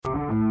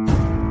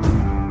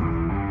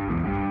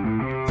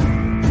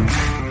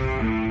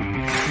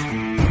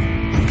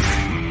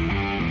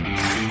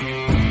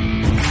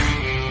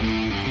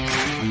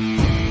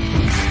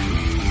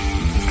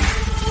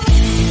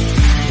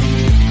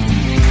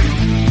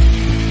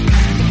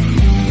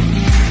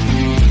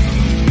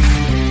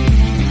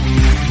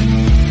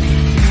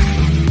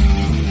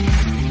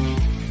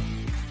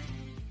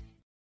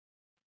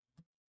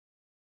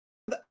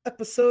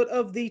episode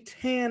of the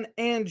Tan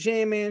and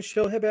J-Man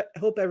Show.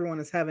 Hope everyone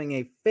is having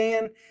a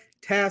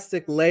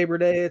fantastic Labor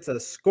Day. It's a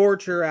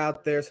scorcher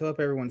out there, so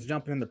hope everyone's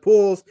jumping in the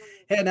pools,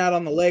 heading out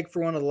on the lake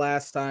for one of the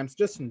last times,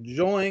 just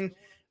enjoying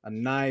a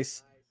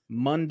nice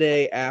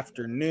Monday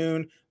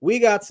afternoon. We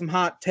got some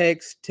hot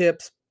takes,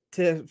 tips,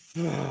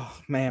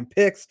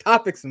 picks,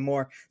 topics, and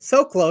more.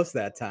 So close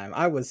that time.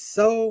 I was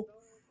so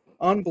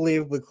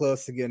unbelievably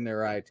close to getting it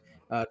right.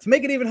 To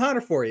make it even hotter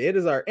for you, it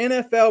is our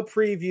NFL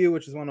preview,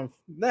 which is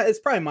it's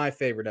probably my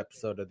favorite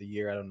episode of the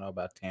year. I don't know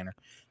about Tanner,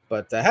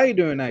 but how you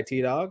doing tonight,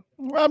 T-Dog?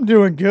 I'm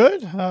doing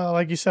good.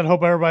 Like you said,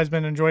 hope everybody's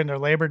been enjoying their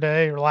Labor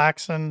Day,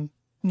 relaxing,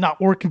 not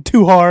working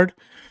too hard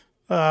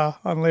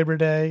on Labor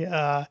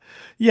Day.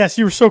 Yes,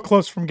 you were so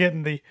close from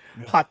getting the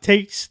hot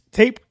takes,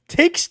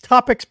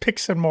 topics,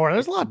 picks, and more.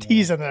 There's a lot of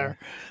teas in there.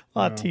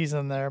 Teas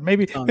in there.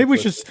 Maybe we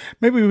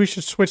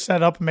should switch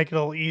that up and make it a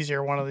little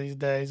easier one of these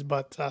days.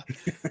 But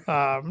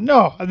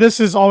no,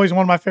 this is always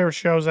one of my favorite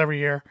shows every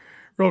year.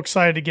 Real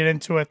excited to get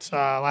into it.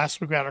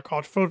 Last week we had our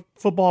college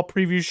football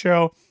preview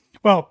show.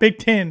 Well, Big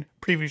Ten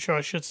preview show,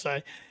 I should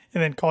say.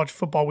 And then college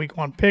football week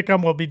 1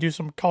 pick'em. We'll be doing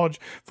some college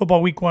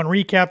football week 1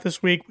 recap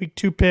this week. Week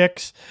 2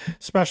 picks,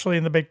 especially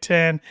in the Big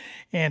Ten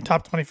and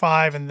top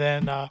 25. And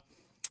then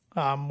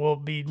we'll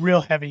be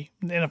real heavy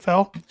in the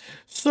NFL.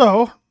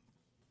 So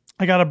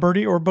I got a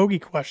birdie or bogey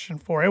question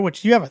for you,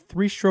 which you have a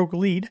 3-stroke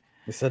lead.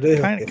 Yes, I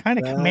do. Kind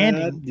of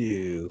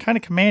commanding. Kind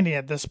of commanding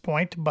at this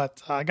point,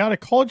 but I got a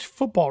college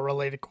football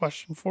related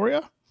question for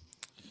you.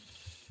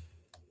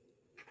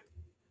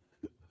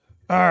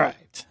 All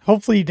right.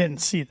 Hopefully you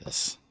didn't see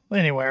this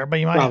anywhere, but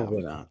you might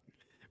Probably have. not.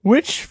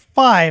 Which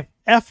 5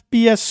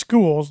 FBS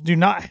schools do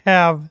not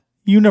have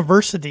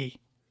university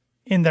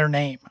in their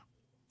name?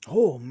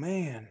 Oh,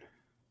 man.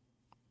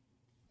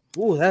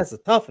 Ooh, that's a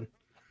tough one.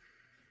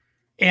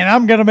 And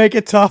I'm going to make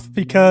it tough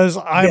because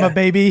I'm a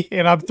baby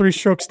and I'm 3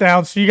 strokes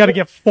down. So you got to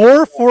get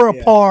 4 for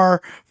a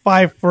par,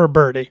 5 for a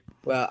birdie.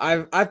 Well,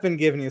 I've been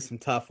giving you some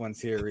tough ones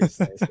here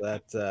recently, so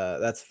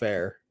that's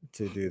fair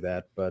to do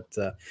that. But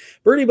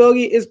Birdie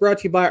Bogey is brought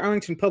to you by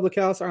Arlington Public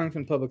House.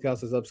 Arlington Public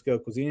House is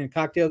upscale cuisine and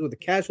cocktails with a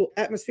casual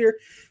atmosphere,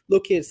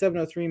 located at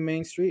 703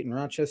 Main Street in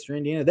Rochester,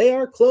 Indiana. They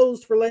are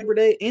closed for Labor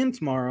Day and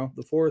tomorrow,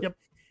 the 4th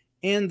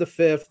and the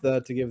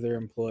 5th, to give their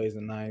employees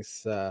a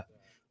nice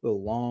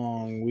little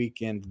long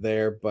weekend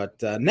there. But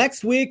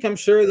next week, I'm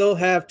sure they'll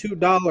have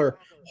 $2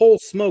 whole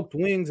smoked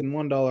wings and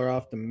 $1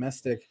 off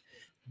domestic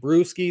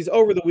brewskis.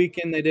 Over the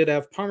weekend, they did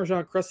have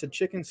Parmesan crusted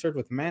chicken served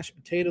with mashed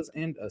potatoes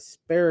and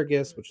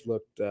asparagus, which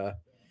looked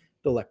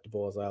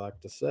delectable, as I like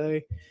to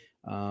say.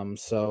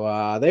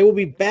 So they will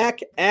be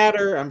back at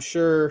her, I'm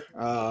sure.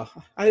 I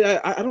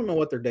don't know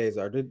what their days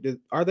are.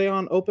 Are they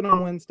open on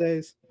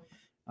Wednesdays?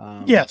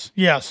 Yes.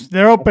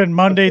 They're open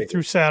Monday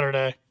through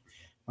Saturday.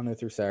 Monday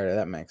through Saturday.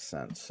 That makes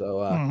sense.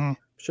 So I'm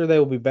sure they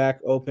will be back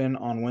open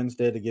on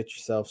Wednesday to get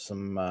yourself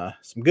some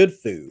good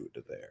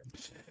food there.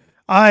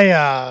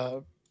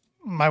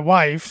 My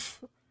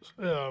wife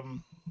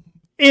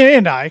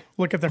and I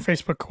look at their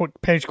Facebook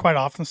page quite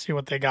often, see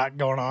what they got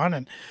going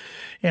on.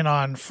 And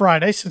on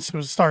Friday, since it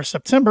was the start of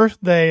September,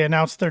 they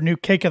announced their new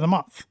cake of the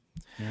month.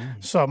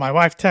 So my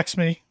wife texts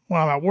me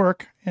when I'm at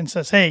work and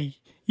says, "Hey,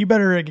 you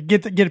better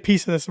get a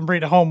piece of this and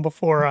bring it home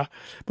before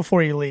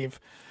you leave."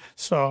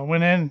 So I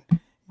went in,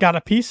 got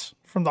a piece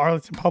from the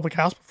Arlington Public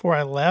House before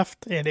I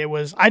left, and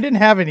I didn't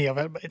have any of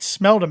it, but it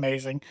smelled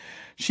amazing.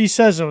 She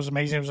says it was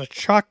amazing. It was a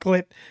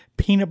chocolate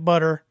peanut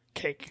butter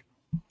cake.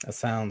 That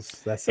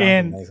sounds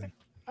amazing.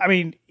 I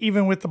mean,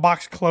 even with the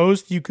box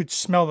closed, you could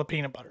smell the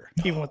peanut butter,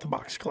 even with the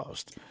box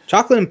closed.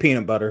 Chocolate and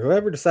peanut butter.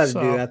 Whoever decided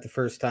to do that the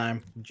first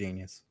time,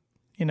 genius.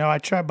 I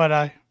tried,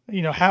 but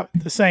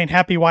the saying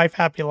 "happy wife,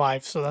 happy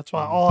life." So that's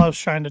all I was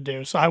trying to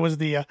do. So I was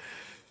the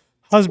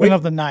husband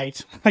of the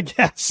night, I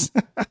guess.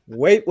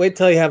 wait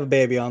till you have a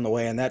baby on the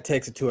way, and that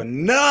takes it to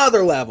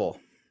another level.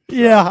 So.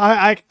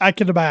 Yeah, I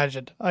can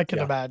imagine.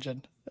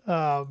 Imagine.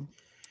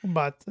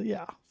 But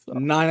yeah. So.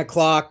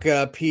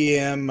 9:00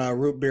 p.m.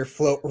 Root beer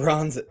float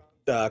runs at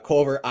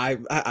Culver.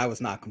 I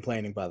was not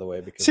complaining, by the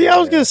way. Because I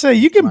was going to say,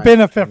 you can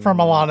benefit from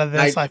a lot of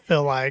this, I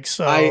feel like.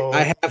 So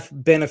I have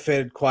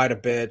benefited quite a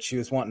bit. She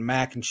was wanting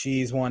mac and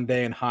cheese one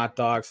day and hot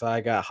dogs, so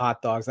I got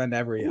hot dogs. I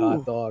never eat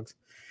hot dogs.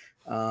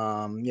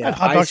 I had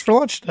hot dogs for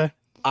lunch today.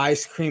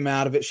 Ice cream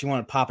out of it. She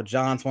wanted Papa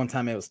John's one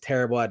time. It was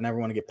terrible. I'd never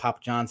want to get Papa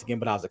John's again,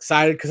 but I was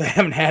excited because I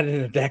haven't had it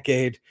in a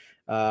decade.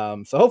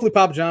 So hopefully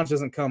Papa John's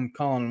doesn't come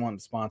calling and wanting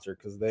to sponsor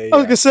because they. I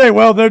was gonna say,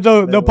 well, there's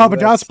no Papa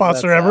John's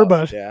sponsor ever,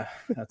 but yeah,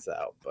 that's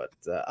out. But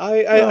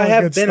I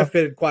have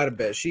benefited quite a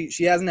bit.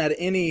 She hasn't had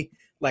any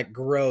like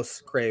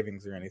gross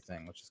cravings or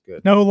anything, which is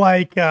good. No,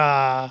 like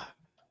man,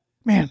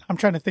 I'm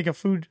trying to think of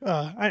food.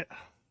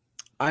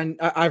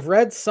 I've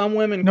read some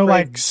women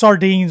like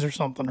sardines or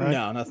something, right?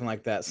 No, nothing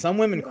like that. Some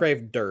women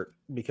crave dirt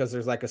because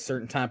there's like a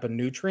certain type of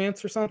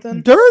nutrients or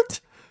something. Dirt?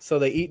 So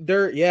they eat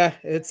dirt. Yeah,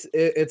 it's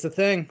a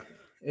thing.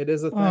 It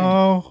is a thing.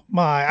 Oh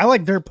my! I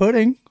like dirt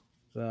pudding.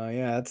 So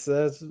yeah, it's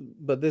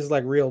but this is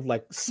like real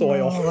like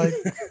soil.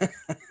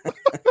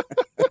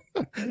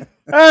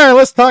 right,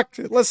 let's stop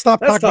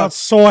talking about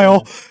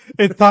soil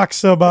and talk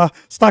some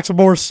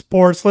more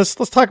sports. Let's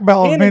talk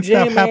about and a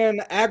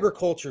J-Man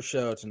agriculture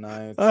show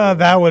tonight. So.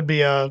 That would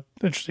be a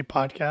interesting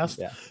podcast.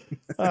 Yeah.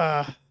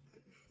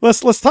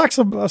 Let's talk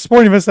some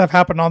sporting events that have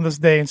happened on this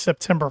day in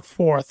September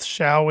 4th,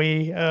 shall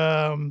we?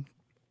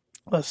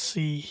 Let's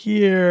see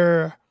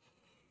here.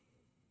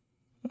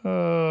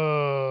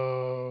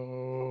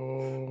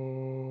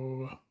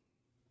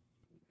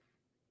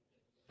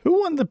 Who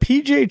won the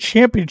PGA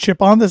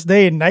Championship on this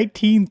day in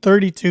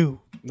 1932?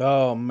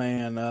 Oh,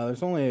 man.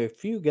 There's only a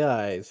few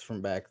guys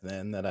from back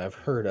then that I've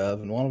heard of,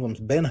 and one of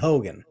them's Ben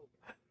Hogan.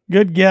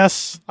 Good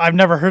guess. I've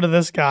never heard of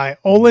this guy.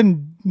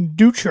 Olin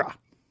Dutra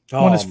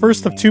won his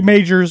first of two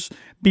majors,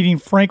 beating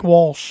Frank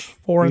Walsh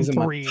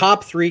 4-3.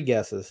 Top three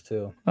guesses,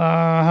 too.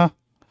 Oh,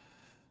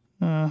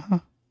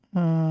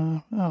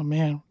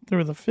 man.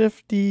 Through the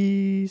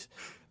 50s.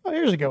 Oh,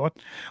 here's a good one.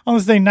 On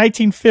this day,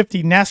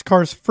 1950,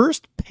 NASCAR's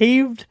first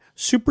paved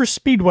super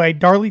speedway,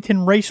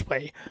 Darlington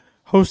Raceway,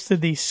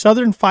 hosted the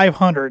Southern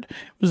 500. It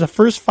was the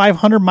first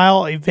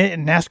 500-mile event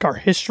in NASCAR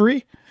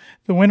history.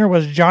 The winner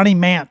was Johnny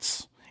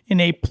Mance in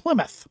a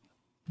Plymouth.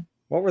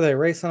 What were they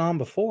racing on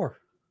before?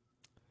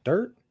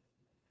 Dirt?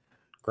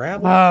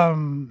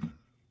 Gravel?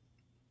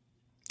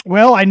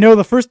 Well, I know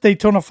the first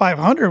Daytona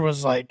 500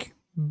 was like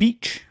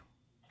beach.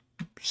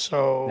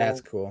 So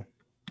that's cool.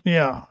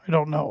 Yeah, I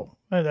don't know.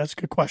 That's a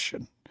good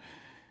question.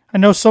 I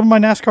know some of my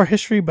NASCAR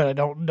history, but I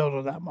don't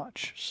know that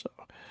much. So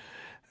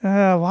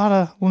a lot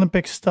of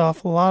Olympic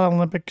stuff,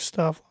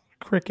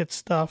 cricket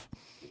stuff.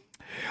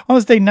 On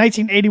this day,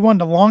 1981,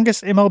 the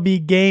longest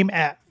MLB game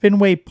at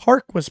Fenway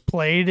Park was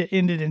played. It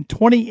ended in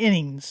 20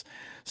 innings,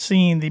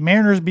 seeing the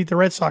Mariners beat the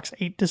Red Sox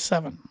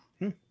 8-7.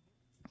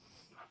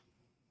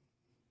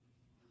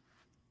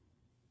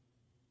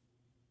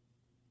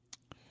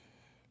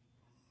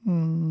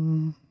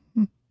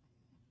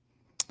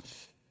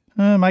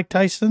 Mike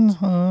Tyson,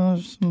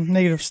 some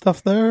negative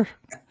stuff there.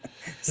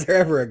 Is there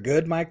ever a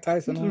good Mike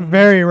Tyson?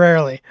 Very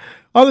rarely.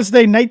 On this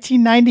day,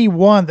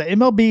 1991, the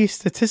MLB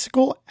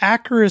Statistical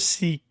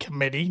Accuracy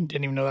Committee,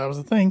 didn't even know that was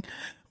a thing,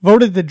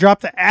 voted to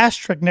drop the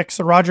asterisk next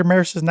to Roger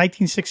Maris's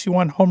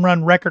 1961 home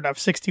run record of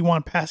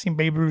 61, passing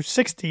Babe Ruth's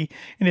 60,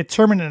 and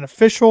determined an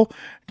official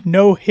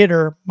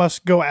no-hitter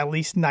must go at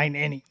least 9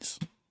 innings.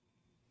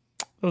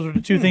 Those were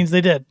the two things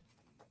they did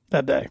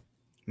that day.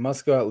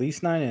 Must go at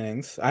least 9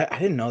 innings. I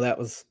didn't know that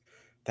was...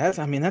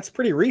 That's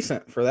pretty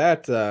recent for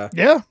that to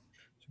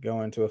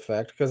go into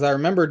effect. Because I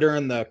remember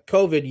during the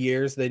COVID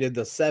years, they did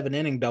the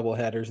 7-inning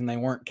doubleheaders, and they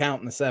weren't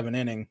counting the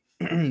 7-inning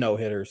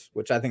no-hitters,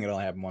 which I think it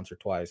only happened once or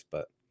twice.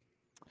 But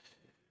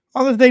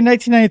on this day,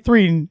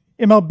 1993,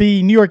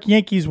 MLB New York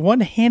Yankees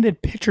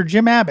one-handed pitcher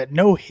Jim Abbott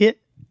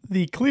no-hit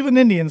the Cleveland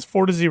Indians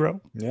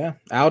 4-0. Yeah.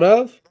 Out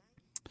of?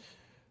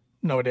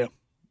 No idea.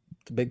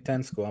 It's a Big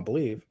Ten school, I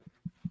believe.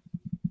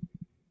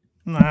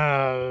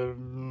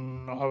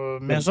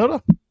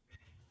 Minnesota?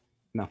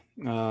 No,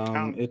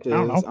 it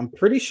is. I'm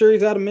pretty sure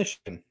he's out of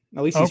Michigan.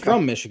 At least he's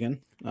from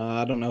Michigan.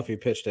 I don't know if he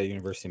pitched at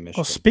University of Michigan.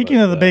 Well, speaking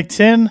of the Big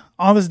Ten,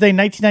 on this day,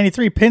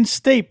 1993, Penn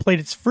State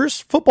played its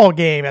first football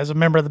game as a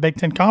member of the Big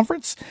Ten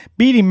Conference,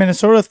 beating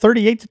Minnesota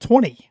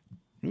 38-20.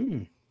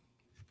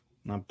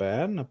 Not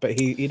bad.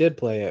 He did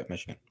play at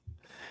Michigan.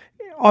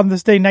 On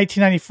this day,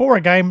 1994,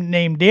 a guy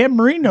named Dan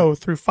Marino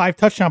threw 5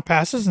 touchdown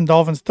passes in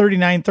Dolphins'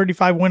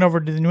 39-35 win over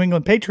the New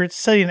England Patriots,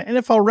 setting an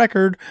NFL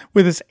record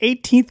with his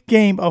 18th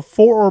game of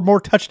 4 or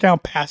more touchdown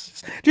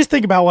passes. Just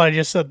think about what I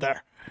just said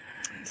there.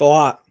 It's a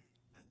lot.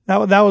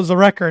 That was the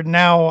record.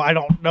 Now I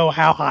don't know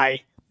how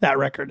high that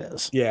record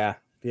is. Yeah.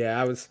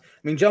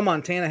 Joe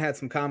Montana had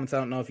some comments. I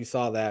don't know if you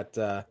saw that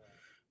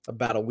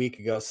about a week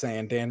ago,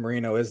 saying Dan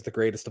Marino is the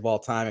greatest of all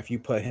time. If you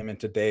put him in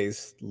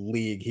today's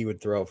league, he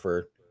would throw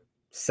for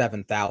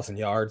 7,000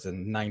 yards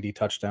and 90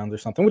 touchdowns or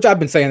something, which I've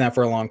been saying that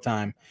for a long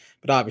time,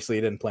 but obviously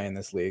he didn't play in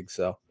this league.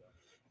 So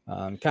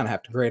kind of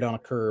have to grade on a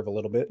curve a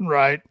little bit.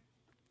 Right.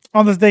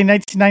 On this day,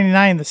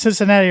 1999, the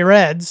Cincinnati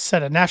Reds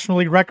set a National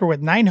League record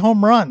with 9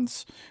 home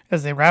runs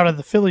as they routed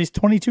the Phillies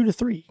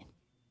 22-3.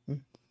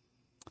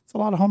 It's a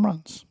lot of home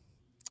runs.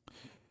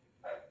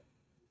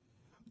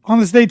 On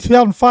this day,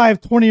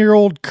 2005,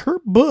 20-year-old Kyle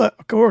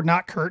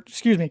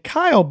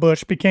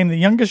Busch became the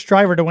youngest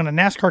driver to win a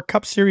NASCAR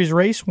Cup Series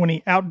race when he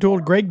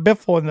outdueled Greg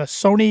Biffle in the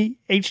Sony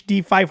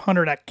HD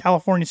 500 at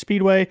California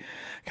Speedway.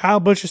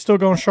 Kyle Busch is still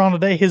going strong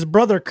today. His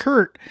brother,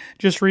 Kurt,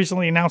 just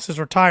recently announced his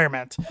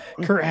retirement.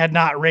 Kurt had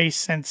not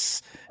raced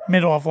since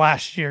middle of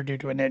last year due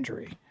to an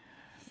injury.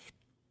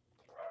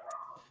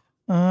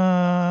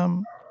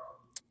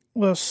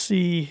 Let's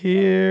see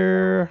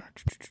here.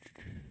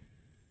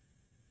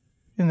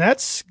 And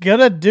that's going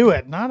to do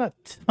it. Not a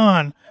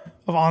ton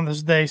of On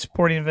This Day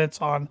sporting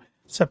events on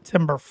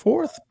September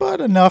 4th,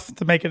 but enough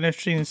to make an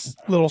interesting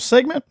little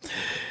segment.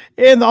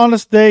 And the On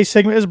This Day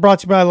segment is brought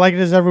to you by, like it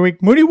is every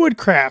week, Moody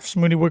Woodcrafts.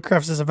 Moody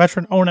Woodcrafts is a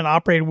veteran-owned and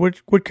operated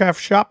woodcraft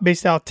shop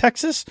based out of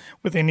Texas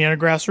with Indiana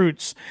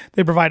grassroots.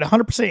 They provide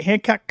 100%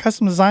 hand-cut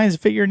custom designs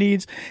that fit your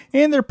needs,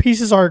 and their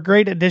pieces are a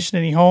great addition to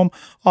any home,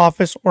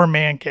 office, or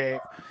man cave.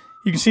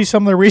 You can see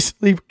some of their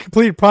recently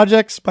completed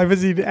projects by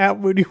visiting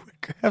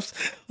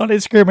 @WoodyWoodcrafts on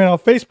Instagram and on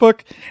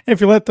Facebook. And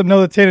if you let them know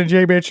the Tan and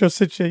J Man Show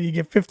sent you, you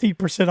get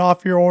 15%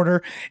 off your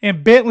order.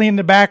 And Bentley in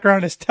the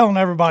background is telling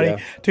everybody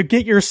to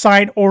get your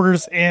signed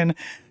orders in.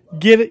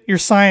 Get your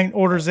signed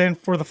orders in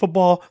for the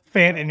football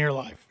fan in your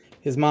life.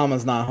 His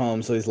mama's not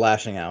home, so he's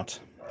lashing out.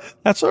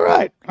 That's all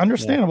right.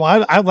 Understandable.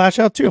 I'd lash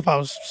out too if I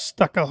was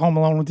stuck at home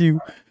alone with you.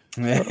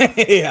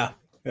 Yeah.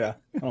 I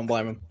don't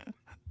blame him.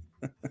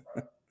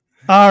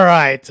 All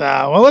right.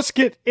 Well, let's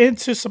get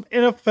into some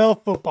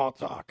NFL football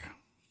talk.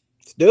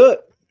 Let's do it.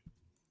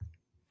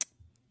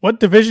 What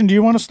division do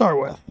you want to start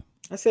with?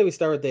 I say we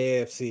start with the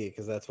AFC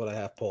because that's what I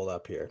have pulled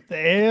up here. The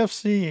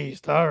AFC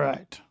East. All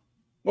right.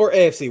 Or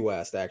AFC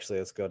West, actually.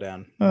 Let's go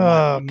down.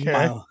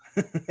 Okay.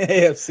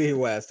 AFC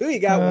West. Who you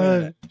got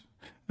winning it?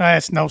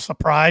 That's no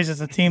surprise. It's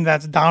a team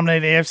that's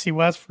dominated AFC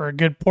West for a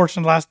good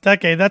portion of the last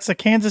decade. That's the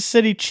Kansas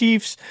City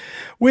Chiefs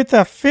with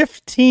a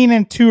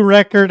 15-2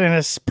 record and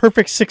a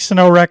perfect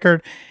 6-0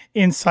 record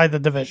inside the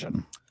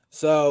division.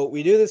 So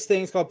we do this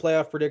thing called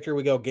Playoff Predictor.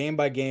 We go game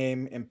by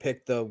game and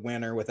pick the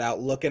winner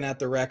without looking at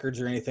the records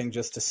or anything,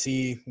 just to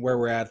see where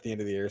we're at the end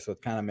of the year. So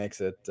it kind of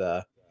makes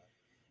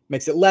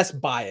it less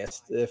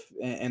biased, if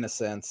in a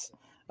sense.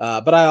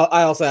 But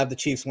I also have the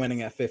Chiefs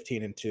winning at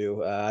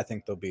 15-2. I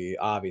think they'll be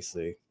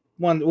obviously.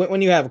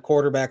 When you have a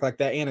quarterback like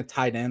that and a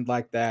tight end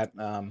like that,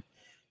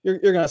 you're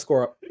going to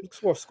score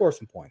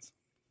some points.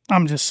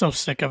 I'm just so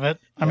sick of it.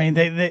 I mean,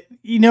 they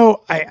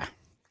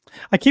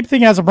I keep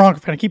thinking as a Bronco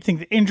fan, I keep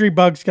thinking the injury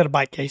bug's got to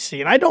bite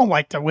KC, and I don't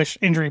like to wish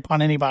injury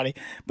upon anybody,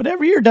 but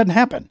every year it doesn't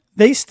happen.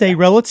 They stay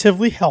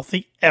relatively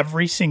healthy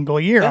every single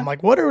year. Yeah. I'm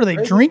like, what are they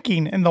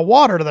drinking in the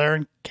water there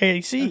in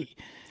KC? Yeah.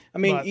 I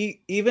mean,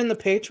 even the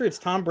Patriots,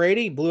 Tom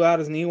Brady blew out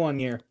his knee one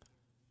year.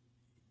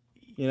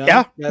 You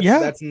know,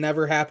 that's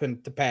never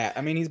happened to Pat.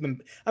 I mean,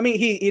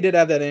 he did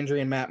have that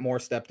injury, and Matt Moore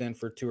stepped in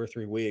for 2 or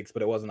 3 weeks,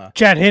 but it wasn't a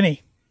Chad Henne.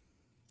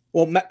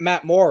 Well,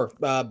 Matt Moore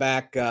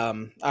back.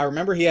 I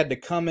remember he had to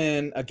come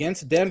in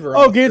against Denver.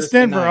 Oh, against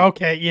Denver. Night.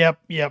 Okay.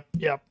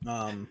 Yep.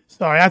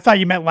 Sorry, I thought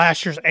you meant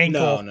last year's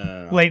ankle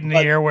no. late in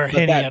the year where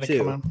Henne had to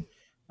come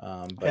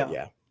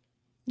in.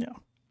 Yeah.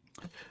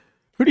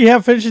 Who do you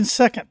have finishing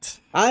second?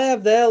 I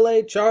have the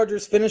LA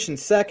Chargers finishing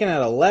second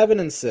at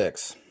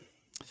 11-6.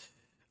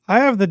 I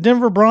have the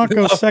Denver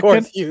Broncos second.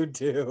 Of course you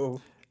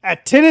do.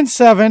 At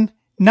 10-7,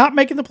 not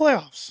making the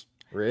playoffs.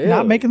 Really?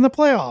 Not making the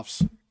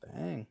playoffs.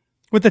 Dang.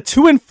 With a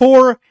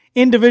 2-4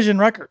 in division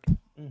record.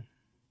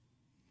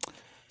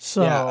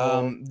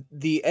 So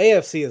the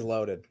AFC is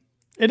loaded.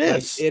 It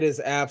is. It is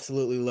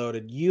absolutely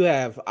loaded. You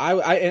have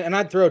and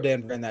I'd throw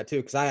Denver in that too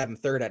because I have them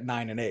third at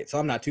 9-8, so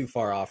I'm not too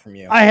far off from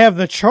you. I have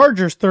the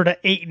Chargers third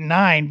at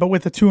 8-9, but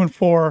with a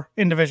 2-4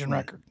 in division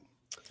record.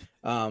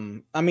 I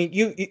mean,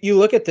 you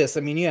look at this.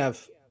 I mean, you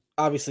have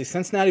obviously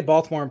Cincinnati,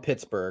 Baltimore, and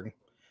Pittsburgh,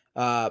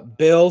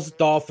 Bills,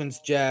 Dolphins,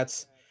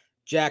 Jets,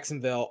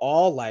 Jacksonville,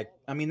 all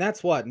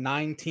that's what,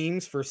 9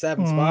 teams for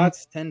 7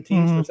 spots, 10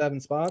 teams for 7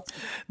 spots.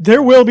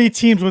 There will be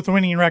teams with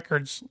winning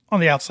records on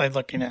the outside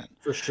looking in.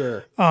 For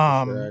sure.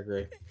 I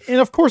agree. And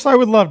of course, I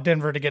would love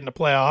Denver to get in the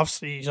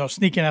playoffs,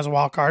 sneak in as a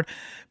wild card.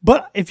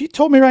 But if you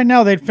told me right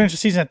now they'd finish the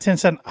season at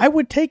 10-7, I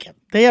would take it.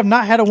 They have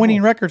not had a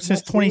winning record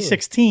since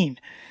 2016.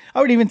 I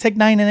would even take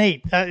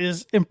 9-8. That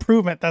is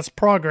improvement. That's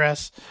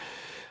progress.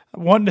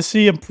 Wanting to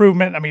see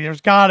improvement. I mean,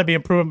 there's got to be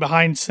improvement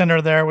behind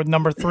center there with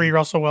number 3,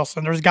 Russell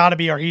Wilson. There's got to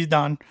be, or he's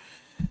done.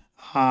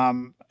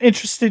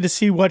 Interested to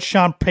see what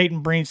Sean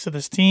Payton brings to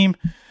this team.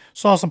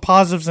 Saw some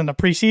positives in the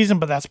preseason,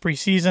 but that's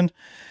preseason.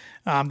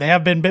 They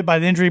have been bit by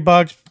the injury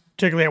bugs,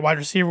 particularly at wide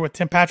receiver with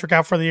Tim Patrick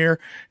out for the year.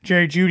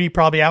 Jerry Jeudy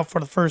probably out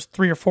for the first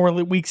 3 or 4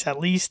 weeks at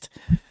least.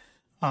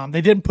 They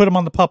didn't put him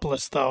on the PUP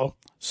list, though.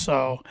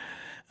 So,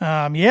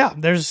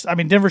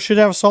 Denver should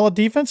have a solid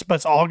defense, but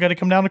it's all going to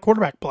come down to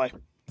quarterback play.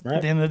 Right.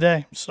 At the end of the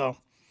day. So,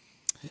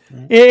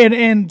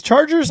 and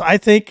Chargers, I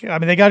think,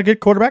 they got a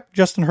good quarterback,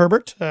 Justin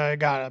Herbert.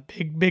 Got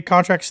a big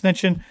contract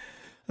extension.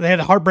 They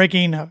had a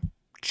heartbreaking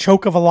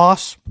choke of a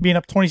loss, being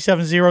up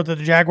 27-0 to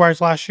the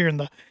Jaguars last year in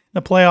the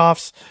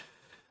playoffs.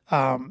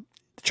 The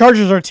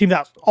Chargers are a team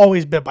that's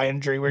always bit by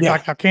injury. We're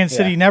talking about Kansas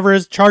City never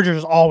is.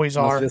 Chargers always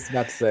are. I was just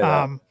about to say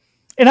that.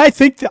 And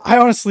I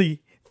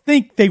honestly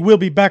think they will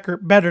be better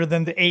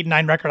than the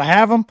 8-9 record I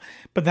have them,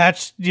 but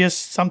that's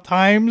just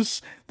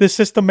sometimes this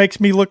system makes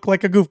me look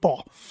like a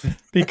goofball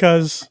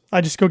because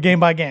I just go game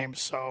by game.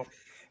 So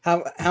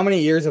how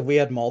many years have we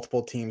had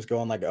multiple teams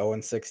going like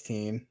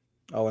 0-16,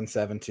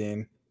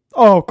 0-17?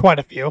 Oh, quite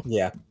a few.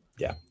 Yeah.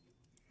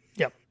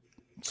 Yep.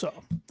 So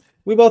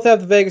we both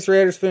have the Vegas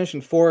Raiders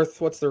finishing 4th.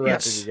 What's the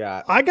record you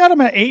got? I got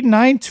them at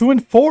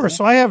 8-9, 2-4.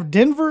 So I have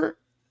Denver,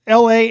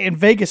 LA, and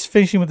Vegas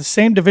finishing with the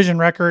same division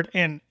record,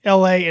 and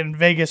LA and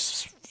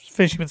Vegas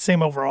finishing with the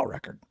same overall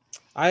record.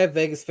 I have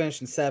Vegas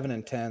finishing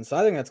 7-10, so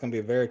I think that's going to be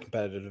a very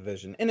competitive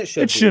division, and it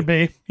should be. It should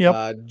be,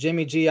 yep.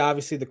 Jimmy G,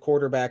 obviously the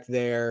quarterback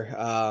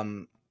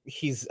there.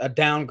 He's a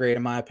downgrade,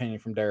 in my opinion,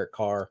 from Derek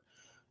Carr.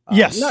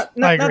 Yes, not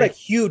a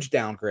huge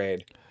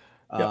downgrade.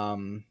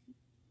 Yep.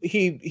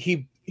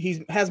 He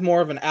he has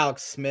more of an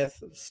Alex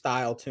Smith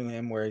style to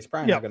him, where he's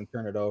probably not going to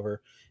turn it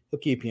over. He'll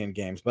keep you in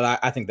games, but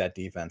I think that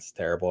defense is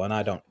terrible, and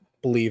I don't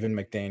believe in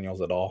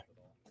McDaniels at all.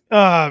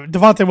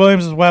 Devontae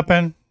Williams is a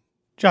weapon.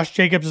 Josh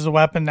Jacobs is a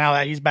weapon now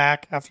that he's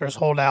back after his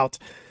holdout.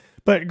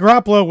 But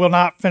Garoppolo will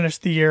not finish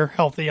the year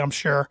healthy, I'm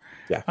sure.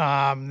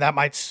 Yeah. That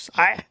might.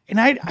 I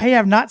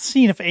have not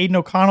seen if Aiden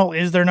O'Connell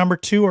is their number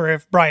 2 or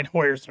if Brian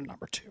Hoyer is their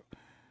number 2.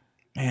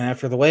 Man,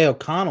 after the way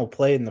O'Connell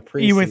played in the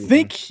preseason, you would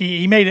think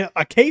he made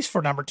a case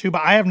for number 2,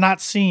 but I have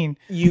not seen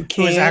who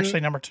is actually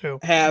number 2.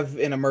 Have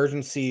an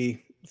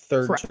emergency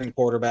third string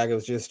quarterback. It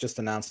was just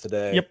announced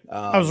today. Yep,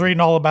 I was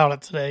reading all about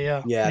it today.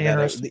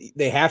 Yeah,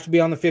 they have to be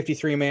on the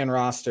 53-man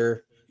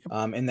roster.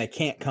 And they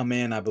can't come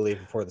in, I believe,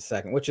 before the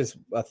second, which is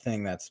a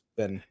thing that's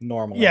been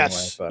normal.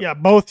 Yes, anyway, yeah.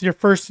 Both your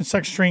first and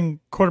second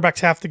string quarterbacks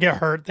have to get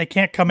hurt. They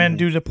can't come in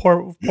due to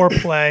poor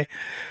play.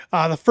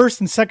 The first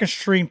and second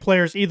string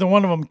players, either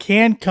one of them,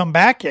 can come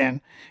back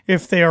in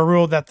if they are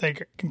ruled that they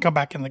can come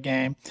back in the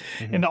game.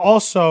 And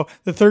also,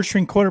 the third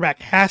string quarterback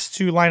has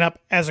to line up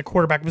as a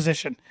quarterback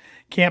position.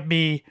 Can't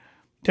be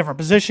different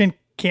position.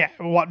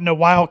 No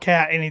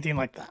wildcat, anything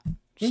like that.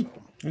 So,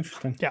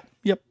 interesting. Yeah.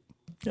 Yep.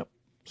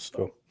 So.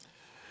 Cool.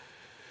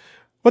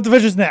 What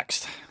division's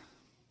next?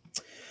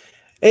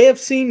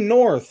 AFC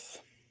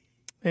North.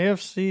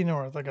 AFC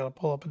North. I got to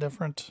pull up a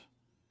different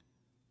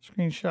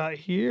screenshot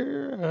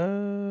here.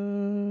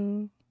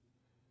 Here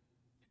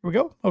we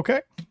go.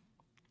 Okay.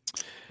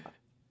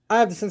 I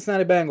have the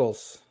Cincinnati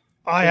Bengals.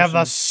 I have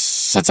the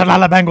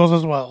Cincinnati Bengals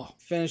as well.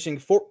 Finishing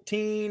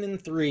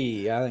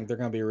 14-3. I think they're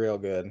going to be real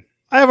good.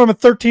 I have them at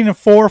 13-4,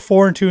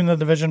 4-2 in the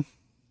division.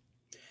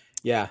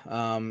 Yeah,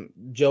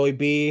 Joey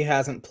B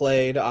hasn't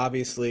played,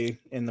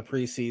 obviously, in the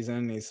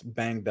preseason. He's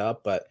banged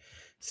up, but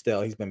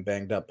still, he's been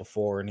banged up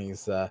before, and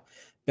he's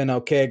been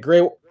okay.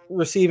 Great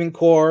receiving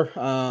core.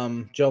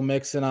 Joe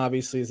Mixon,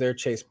 obviously, is there.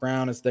 Chase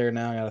Brown is there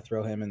now. I got to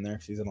throw him in there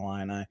because he's an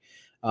Illini.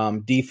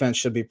 Defense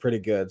should be pretty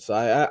good. So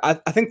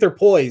I think they're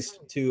poised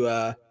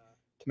to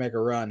make a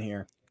run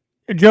here.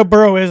 Joe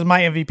Burrow is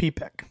my MVP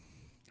pick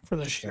for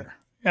this year.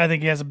 I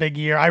think he has a big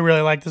year. I really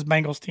like this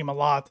Bengals team a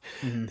lot.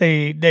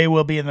 They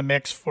will be in the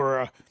mix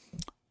for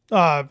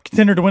a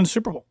contender to win the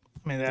Super Bowl.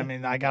 I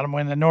mean, I got them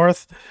winning the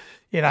North,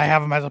 and I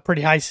have them as a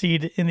pretty high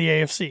seed in the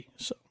AFC.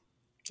 So,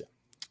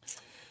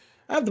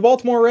 I have the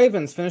Baltimore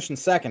Ravens finishing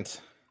second.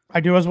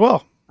 I do as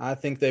well. I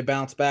think they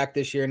bounce back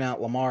this year. Now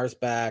Lamar's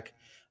back.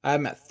 I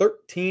have them at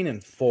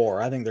 13-4.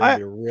 I think they're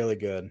going to be really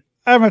good.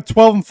 I have them at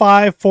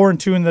 12-5,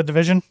 4-2 in the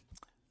division.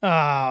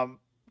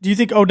 Do you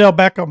think Odell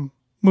Beckham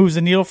moves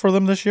the needle for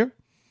them this year?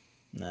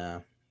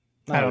 No,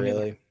 not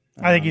really.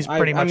 I think he's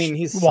pretty much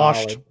he's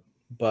washed. Solid,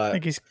 but I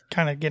think he's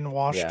kind of getting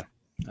washed. Yeah.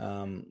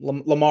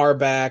 Lamar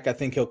back. I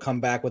think he'll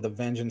come back with a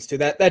vengeance too.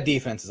 That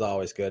defense is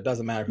always good.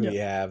 Doesn't matter who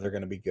you have, they're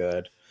going to be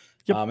good.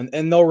 Yep.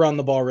 And they'll run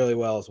the ball really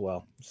well as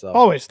well. So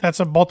always,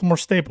 that's a Baltimore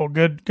staple.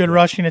 Good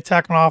rushing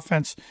attack on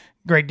offense.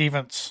 Great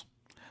defense.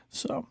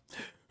 So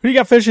who do you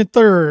got finishing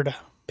third?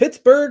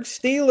 Pittsburgh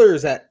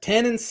Steelers at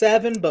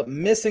 10-7, but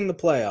missing the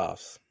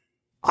playoffs.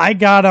 I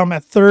got them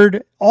at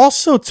third,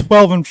 also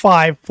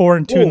 12-5,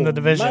 4-2 in the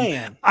division.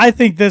 Man. I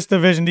think this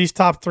division, these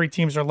top 3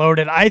 teams are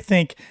loaded. I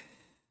think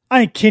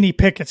Kenny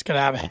Pickett's going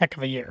to have a heck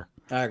of a year.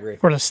 I agree.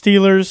 For the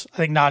Steelers, I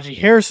think Najee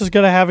Harris is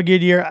going to have a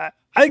good year.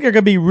 I think they're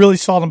going to be really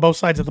solid on both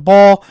sides of the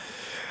ball.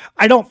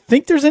 I don't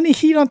think there's any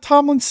heat on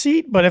Tomlin's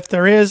seat, but if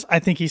there is, I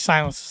think he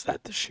silences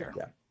that this year.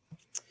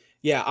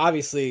 Yeah,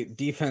 obviously,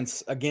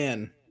 defense,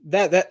 again,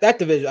 that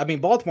division, I mean,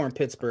 Baltimore and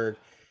Pittsburgh,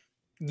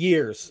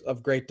 years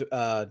of great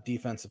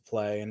defensive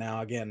play. And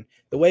now, again,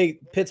 the way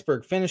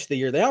Pittsburgh finished the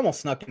year, they almost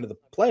snuck into the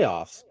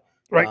playoffs.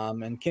 Right.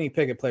 And Kenny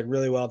Pickett played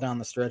really well down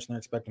the stretch, and they're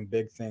expecting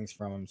big things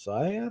from him. So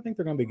I think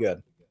they're going to be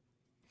good.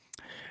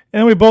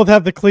 And we both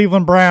have the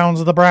Cleveland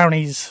Browns, the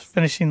Brownies,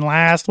 finishing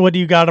last. What do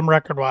you got them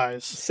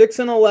record-wise?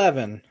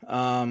 6-11.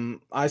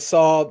 I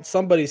saw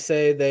somebody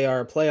say they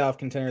are a playoff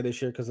contender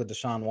this year because of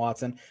Deshaun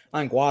Watson.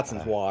 I think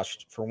Watson's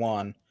washed, for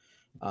one.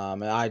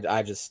 And I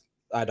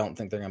don't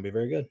think they're going to be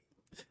very good.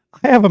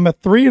 I have them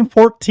at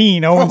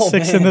 3-14,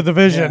 0-6 in the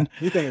division.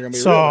 Yeah. You think they're going to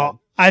be real bad?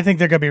 I think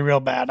they're going to be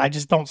real bad. I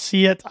just don't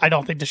see it. I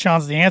don't think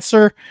Deshaun's the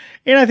answer.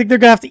 And I think they're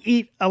going to have to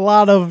eat a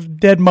lot of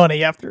dead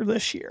money after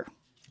this year.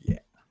 Yeah.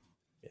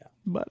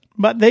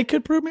 But they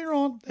could prove me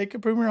wrong.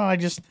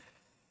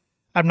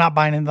 I'm not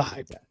buying into the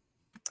hype.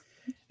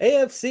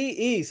 AFC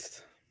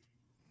East.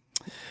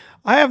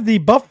 I have the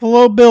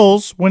Buffalo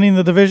Bills winning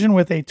the division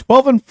with a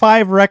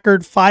 12-5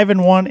 record,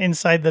 5-1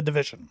 inside the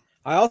division.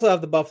 I also have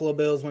the Buffalo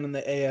Bills winning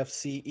the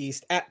AFC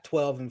East at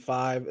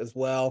 12-5 as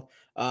well.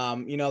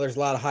 There's a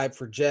lot of hype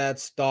for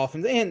Jets,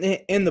 Dolphins,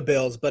 and the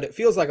Bills, but it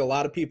feels like a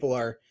lot of people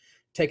are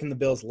taking the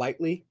Bills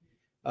lightly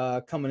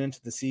coming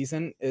into the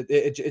season.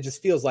 It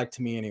just feels like,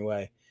 to me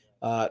anyway.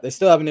 They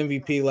still have an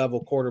MVP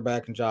level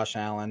quarterback in Josh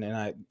Allen, and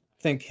I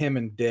think him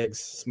and Diggs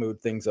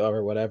smoothed things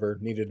over, whatever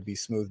needed to be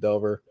smoothed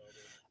over.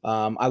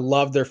 I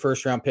love their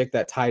first round pick,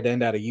 that tight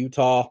end out of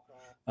Utah.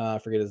 I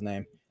forget his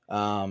name.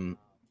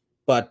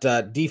 But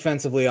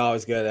defensively,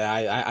 always good.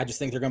 I just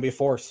think they're going to be a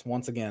force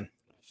once again.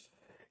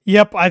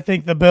 Yep, I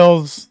think the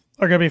Bills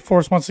are going to be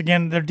forced once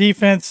again. Their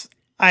defense,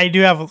 I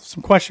do have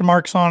some question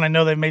marks on. I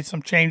know they've made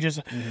some changes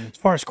as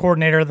far as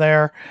coordinator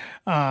there.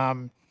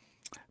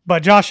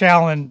 But Josh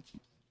Allen,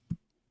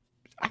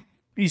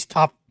 he's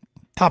top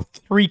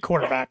three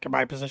quarterback in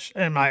my position,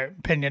 in my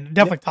opinion.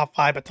 Definitely top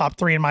five, but top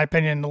three in my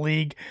opinion in the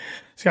league.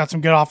 He's got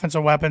some good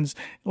offensive weapons.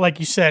 Like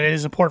you said, it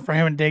is important for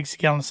him and Diggs to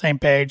get on the same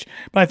page.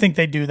 But I think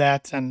they do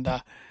that, and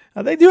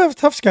they do have a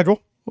tough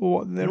schedule.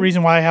 The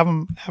reason why I have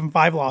them having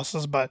 5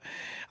 losses, but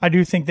I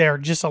do think they're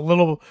just a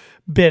little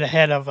bit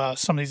ahead of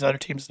some of these other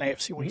teams in the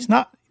AFC West.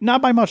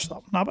 Not by much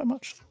though. Not by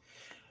much.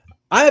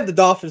 I have the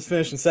Dolphins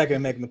finishing second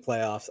and making the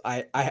playoffs.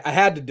 I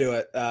had to do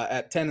it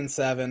at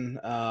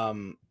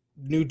 10-7.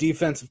 New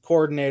defensive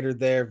coordinator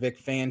there,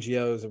 Vic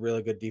Fangio, is a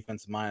really good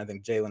defensive mind. I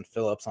think Jalen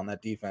Phillips on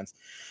that defense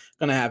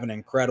going to have an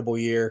incredible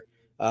year.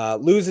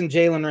 Losing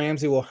Jalen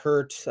Ramsey will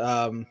hurt.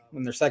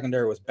 When their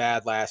secondary was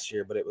bad last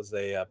year, but it was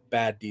a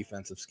bad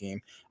defensive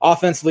scheme.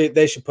 Offensively,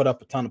 they should put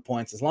up a ton of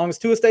points as long as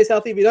Tua stays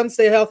healthy. If he doesn't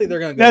stay healthy, they're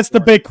going to go. That's the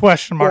big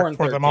question mark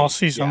for them all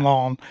season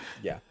long.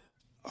 Yeah.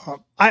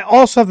 I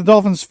also have the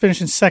Dolphins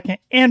finishing second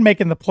and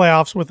making the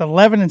playoffs with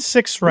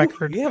 11-6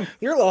 record. Yeah,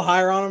 you're a little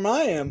higher on them than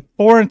I am.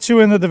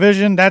 4-2 in the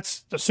division.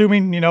 That's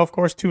assuming, of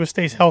course, Tua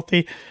stays healthy.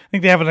 I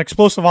think they have an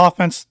explosive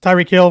offense.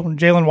 Tyreek Hill,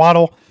 Jalen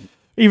Waddle,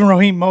 even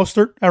Raheem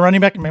Mostert at running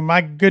back. I mean,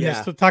 my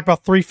goodness, to talk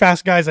about 3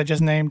 fast guys I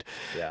just named.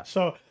 Yeah.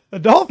 So the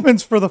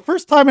Dolphins, for the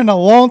first time in a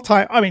long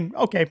time, I mean,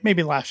 okay,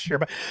 maybe last year,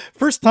 but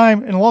first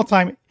time in a long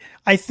time,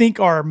 I think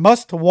are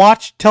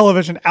must-watch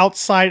television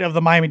outside of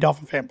the Miami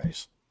Dolphin fan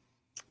base.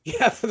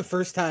 Yeah, for the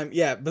first time.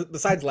 Yeah,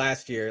 besides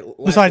last year.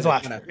 Last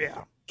year,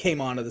 yeah. Came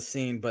onto the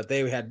scene, but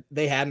they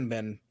hadn't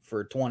been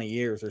for 20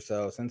 years or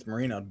so since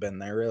Marino had been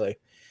there, really.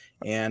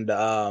 And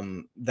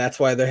that's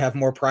why they have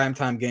more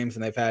primetime games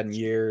than they've had in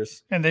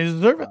years. And they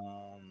deserve it.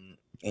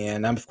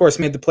 And of course,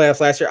 made the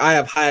playoffs last year. I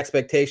have high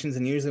expectations,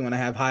 and usually when I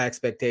have high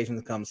expectations,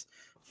 it comes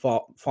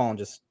falling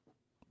just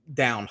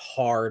down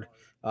hard.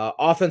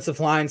 Offensive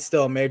line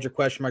still a major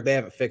question mark. They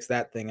haven't fixed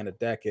that thing in a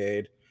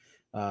decade.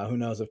 Who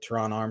knows if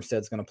Teron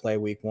Armstead's going to play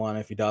week 1?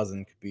 If he doesn't,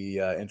 it could be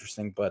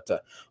interesting. But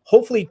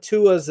hopefully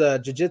Tua's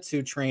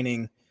jiu-jitsu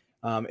training,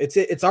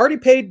 it's already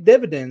paid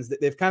dividends.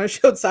 They've kind of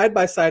showed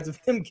side-by-sides of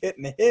him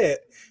getting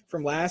hit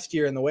from last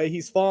year, and the way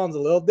he's fallen's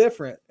a little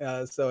different.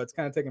 So it's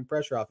kind of taking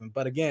pressure off him.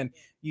 But again,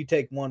 you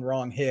take one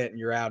wrong hit and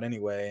you're out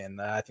anyway. And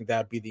I think that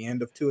would be the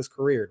end of Tua's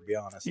career, to be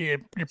honest. Yeah,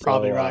 you're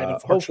probably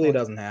right. Hopefully it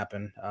doesn't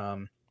happen.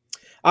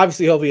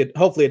 Obviously,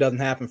 hopefully it doesn't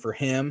happen for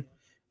him.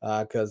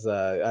 Because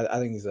I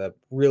think he's a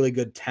really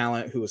good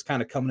talent who was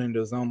kind of coming into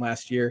his own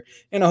last year,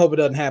 and I hope it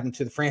doesn't happen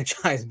to the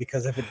franchise,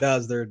 because if it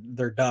does, they're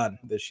done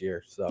this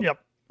year. So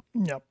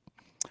yep.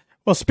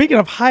 Well, speaking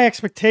of high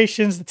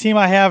expectations, the team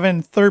I have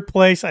in third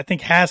place, I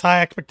think, has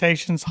high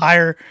expectations,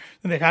 higher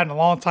than they've had in a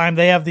long time.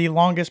 They have the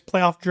longest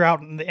playoff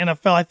drought in the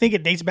NFL. I think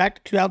it dates back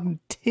to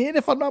 2010,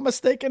 if I'm not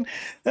mistaken.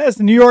 That is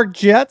the New York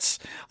Jets.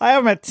 I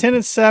have them at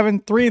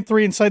 10-7,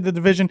 3-3 inside the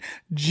division,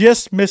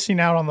 just missing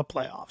out on the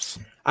playoffs.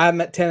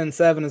 I'm at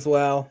 10-7 as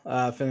well,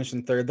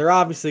 finishing third. They're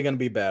obviously going to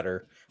be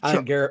better. I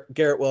think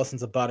Garrett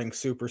Wilson's a budding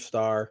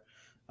superstar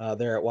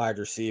there at wide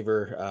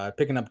receiver.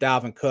 Picking up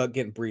Dalvin Cook,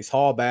 getting Breece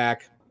Hall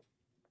back.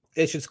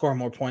 They should score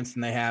more points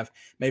than they have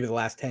maybe the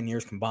last 10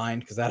 years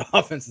combined, because that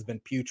offense has been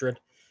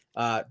putrid.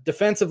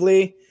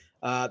 Defensively,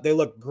 they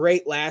looked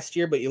great last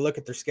year, but you look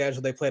at their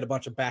schedule, they played a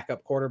bunch of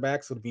backup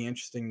quarterbacks. So it'll be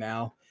interesting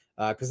now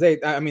because they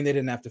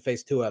didn't have to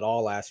face Tua at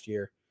all last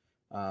year.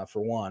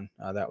 For one,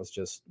 that was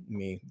just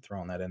me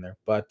throwing that in there.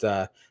 But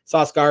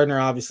Sauce Gardner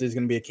obviously is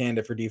going to be a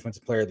candidate for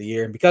Defensive Player of the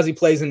Year, and because he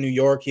plays in New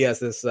York, he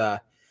has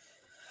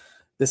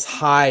this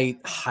high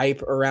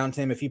hype around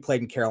him. If he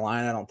played in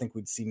Carolina, I don't think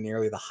we'd see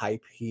nearly the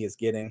hype he is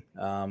getting,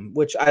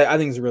 which I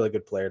think is a really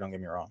good player. Don't get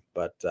me wrong,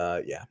 but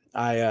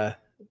I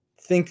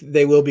think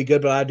they will be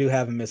good, but I do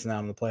have him missing out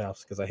on the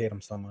playoffs because I hate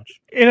him so much.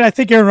 And I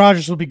think Aaron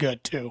Rodgers will be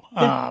good too.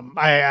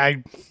 I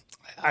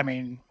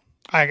mean.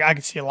 I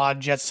can see a lot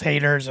of Jets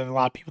haters and a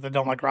lot of people that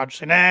don't like Rodgers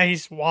saying,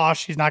 he's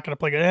washed. He's not going to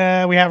play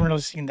good. We haven't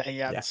really seen that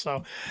yet. Yeah.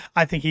 So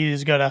I think he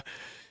is going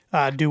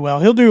to do well.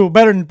 He'll do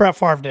better than Brett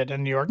Favre did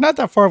in New York. Not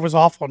that Favre was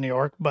awful in New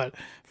York, but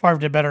Favre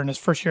did better in his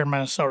first year in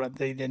Minnesota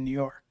than he did in New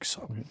York.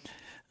 So,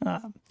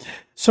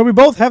 so we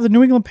both have the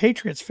New England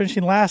Patriots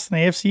finishing last in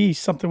the AFC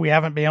East, something we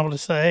haven't been able to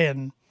say.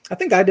 And I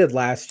think I did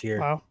last year.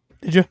 Wow.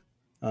 Did you?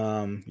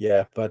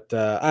 Yeah, but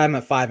I'm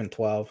at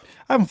 5-12.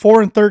 I'm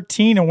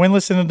 4-13 and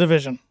winless in the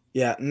division.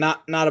 Yeah,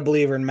 not a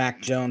believer in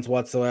Mac Jones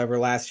whatsoever.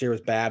 Last year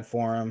was bad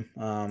for him.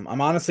 I'm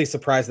honestly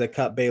surprised they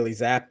cut Bailey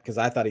Zappe because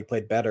I thought he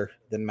played better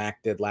than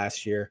Mac did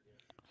last year.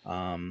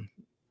 And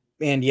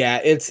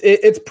yeah,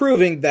 it's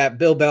proving that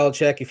Bill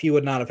Belichick, if he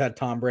would not have had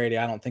Tom Brady,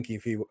 I don't think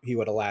he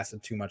would have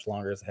lasted too much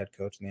longer as a head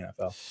coach in the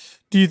NFL.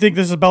 Do you think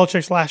this is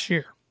Belichick's last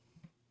year?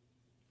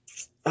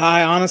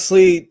 I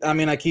honestly,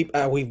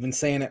 we've been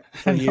saying it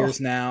for years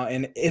now,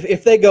 and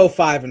if they go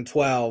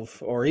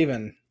 5-12 or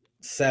even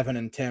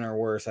 7-10 or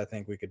worse, I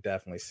think we could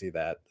definitely see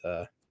that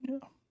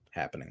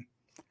happening.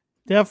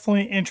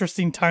 Definitely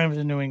interesting times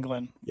in New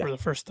England for the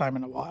first time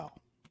in a while.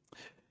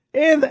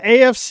 And the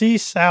AFC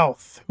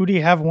South. Who do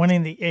you have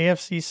winning the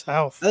AFC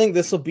South? I think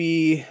this will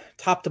be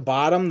top to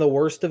bottom the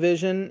worst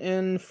division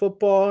in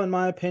football, in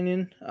my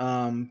opinion.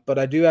 But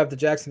I do have the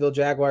Jacksonville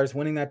Jaguars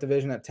winning that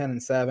division at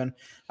 10-7.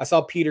 I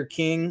saw Peter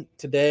King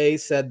today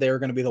said they were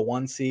going to be the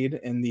 1 seed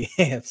in the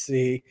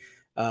AFC,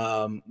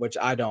 which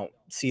I don't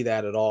see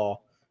that at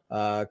all.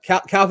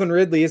 Calvin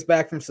Ridley is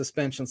back from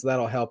suspension, so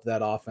that'll help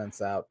that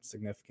offense out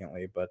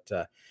significantly. But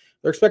they're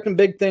expecting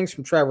big things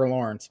from Trevor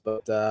Lawrence,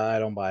 but I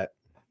don't buy it.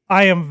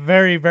 I am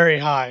very, very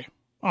high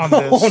on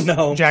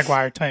this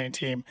Jaguar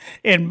team.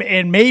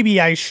 And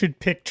maybe I should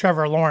pick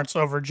Trevor Lawrence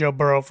over Joe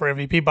Burrow for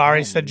MVP, but I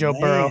already said Joe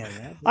Burrow.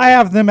 I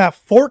have them at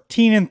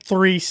 14-3,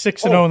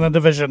 6-0 in the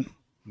division.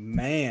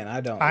 Man,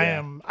 I don't.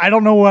 I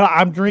don't know what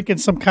I'm drinking.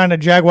 Some kind of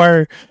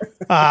Jaguar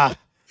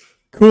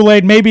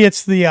Kool-Aid. Maybe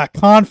it's the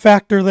Khan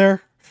factor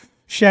there.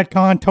 Shad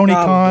Khan, Tony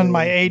Khan,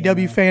 my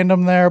AEW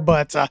fandom there,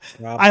 but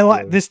I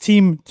like this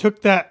team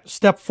took that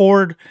step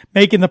forward,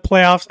 making the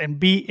playoffs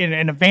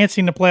and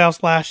advancing the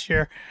playoffs last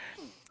year.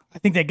 I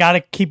think they got to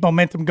keep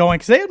momentum going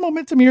because they had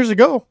momentum years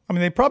ago. I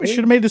mean, they probably should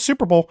have made the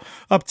Super Bowl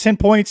up 10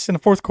 points in the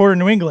fourth quarter in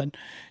New England,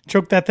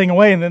 choked that thing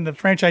away, and then the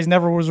franchise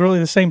never was really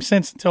the same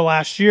since until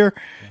last year.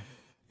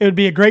 It would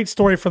be a great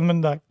story for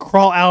them to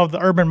crawl out of the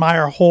Urban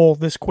Meyer hole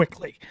this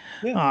quickly.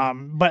 Yeah.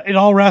 But it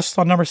all rests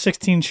on number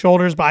 16's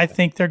shoulders, but I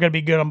think they're going to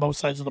be good on both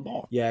sides of the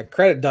ball. Yeah,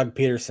 credit Doug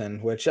Peterson,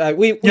 which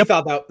we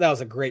thought that was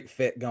a great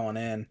fit going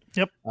in.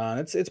 Yep.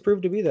 It's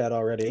proved to be that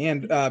already.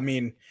 And, I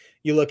mean,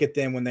 you look at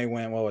them when they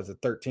went,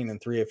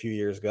 13-3 a few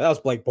years ago. That was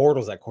Blake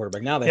Bortles at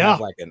quarterback. Now they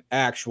have like an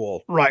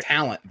actual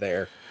talent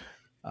there.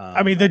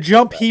 I mean, the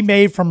jump he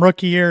made from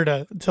rookie year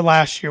to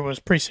last year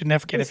was pretty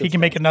significant. If he can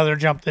make another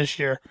jump this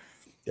year,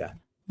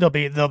 they'll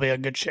be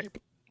in good shape.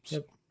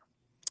 Yep.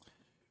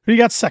 Who you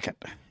got second?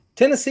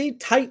 Tennessee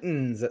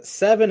Titans at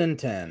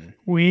 7-10.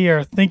 We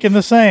are thinking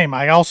the same.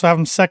 I also have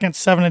them second,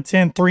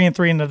 7-10,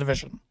 3-3 in the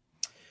division.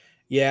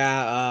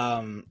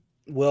 Yeah,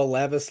 Will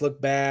Levis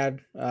looked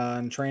bad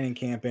in training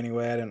camp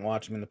anyway. I didn't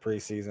watch him in the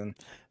preseason.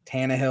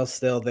 Tannehill's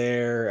still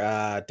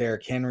there.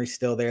 Derrick Henry's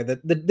still there. The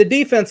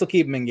defense will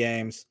keep them in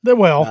games. They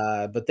will.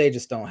 But they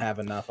just don't have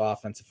enough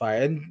offensive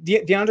fire. And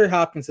DeAndre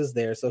Hopkins is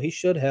there, so he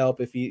should help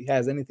if he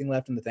has anything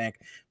left in the tank,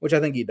 which I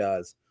think he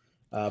does.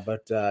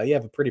 But you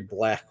have a pretty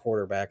black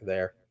quarterback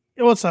there.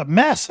 Well, it's a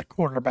mess at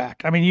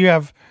quarterback. I mean, you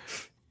have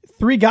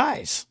 3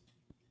 guys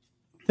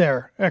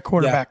there at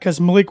quarterback because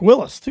Malik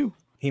Willis, too.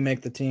 He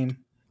make the team?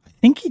 I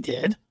think he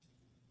did.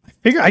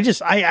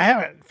 I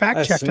haven't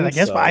fact-checked it, I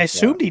guess, but I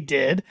assumed he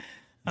did.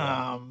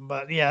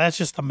 But yeah, that's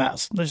just a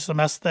mess. There's just a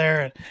mess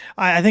there. And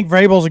I think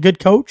Vrabel's a good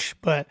coach,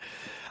 but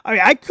I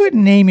mean, I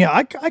couldn't name you.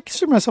 I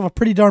consider myself a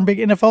pretty darn big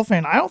NFL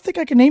fan. I don't think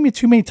I can name you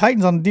too many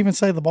Titans on the defense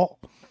side of the ball.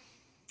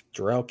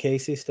 Jarrell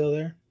Casey still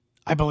there?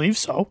 I believe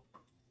so.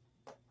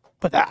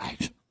 But I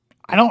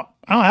don't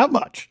have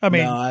much. I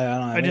mean, no, I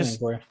don't have anything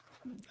for you.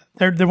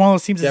 They're one of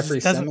those teams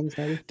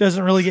that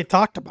doesn't really get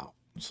talked about.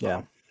 So.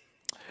 Yeah.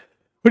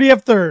 Who do you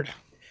have third?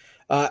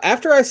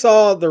 After I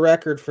saw the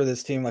record for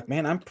this team, like,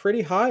 man, I'm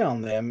pretty high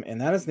on them, and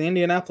that is the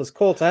Indianapolis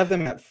Colts. I have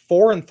them at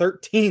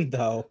 4-13,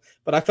 though,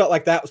 but I felt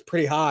like that was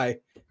pretty high.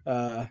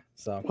 Well,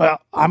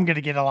 I'm going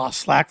to get a lot of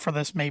slack for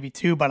this maybe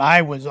too, but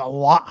I was a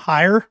lot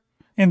higher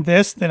in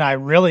this than I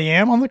really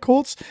am on the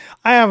Colts.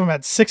 I have them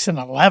at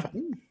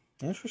 6-11.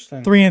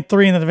 Interesting.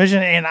 3-3 in the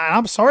division, and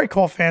I'm sorry,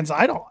 Colt fans,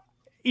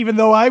 even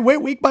though I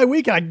went week by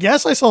week, I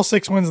guess I saw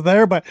 6 wins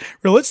there, but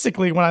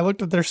realistically, when I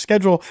looked at their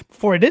schedule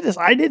before I did this,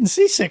 I didn't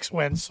see 6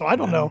 wins, so I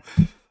don't know.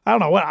 I don't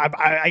know what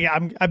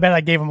I bet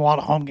I gave them a lot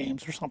of home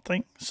games or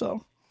something.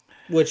 So,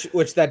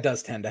 which that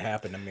does tend to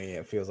happen to me.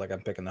 It feels like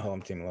I'm picking the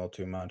home team a little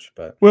too much.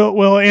 But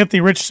will Anthony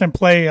Richardson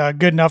play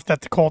good enough that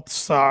the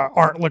Colts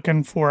aren't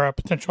looking for a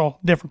potential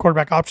different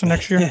quarterback option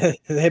next year?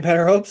 They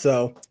better hope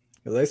so.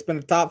 They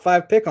spent a top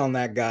 5 pick on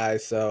that guy,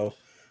 so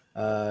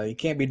you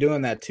can't be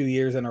doing that 2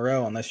 years in a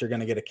row unless you're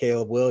going to get a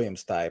Caleb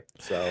Williams type.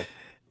 So,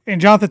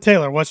 and Jonathan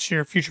Taylor, what's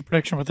your future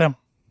prediction with him?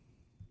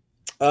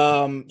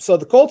 So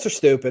the Colts are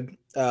stupid.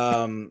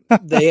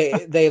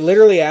 They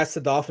literally asked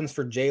the Dolphins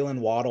for Jalen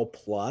Waddle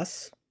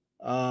plus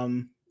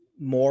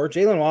more.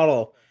 Jalen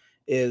Waddle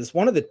is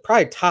one of the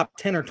probably top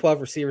 10 or 12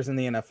 receivers in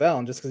the NFL,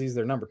 and just because he's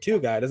their number 2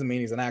 guy doesn't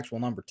mean he's an actual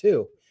number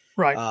 2.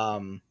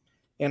 Right.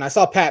 And I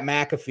saw Pat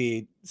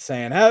McAfee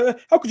saying, how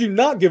could you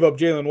not give up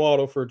Jalen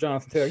Waddle for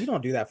Jonathan Taylor? You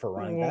don't do that for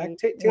running back.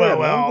 Taylor had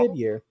one good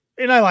year.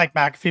 And I like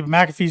McAfee, but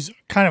McAfee's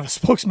kind of a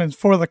spokesman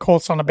for the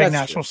Colts on a big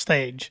national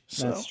stage.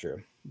 So. That's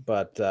true.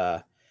 But,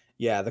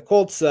 yeah, the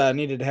Colts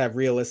needed to have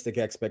realistic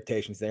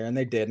expectations there, and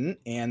they didn't.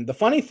 And the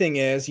funny thing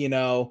is,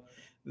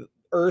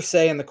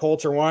 Irsay and the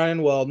Colts are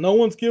whining, well, no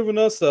one's giving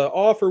us an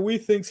offer we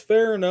think's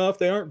fair enough.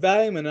 They aren't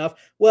valuing him enough.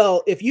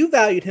 Well, if you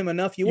valued him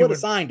enough, you would have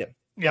signed him.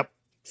 Yep.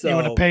 So, you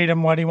would have paid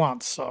him what he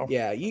wants. So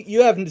yeah,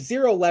 you have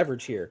zero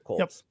leverage here,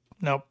 Colts.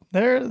 Yep.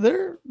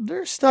 Nope.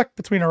 They're stuck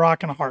between a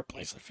rock and a hard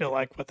place, I feel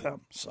like, with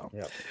them. So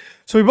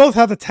So we both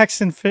have the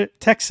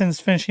Texans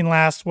finishing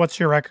last.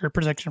 What's your record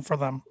prediction for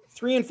them?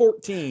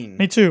 3-14.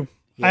 Me too.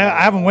 Yeah.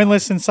 I have them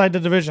winless inside the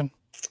division.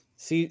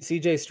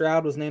 CJ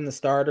Stroud was named the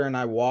starter, and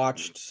I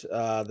watched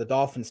the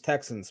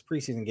Dolphins-Texans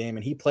preseason game,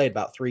 and he played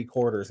about 3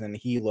 quarters, and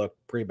he looked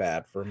pretty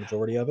bad for a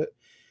majority of it.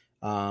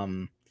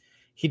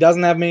 He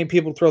doesn't have many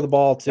people to throw the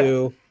ball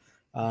to.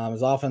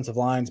 His offensive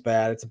line's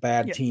bad. It's a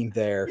bad team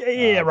there.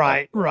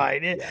 Right.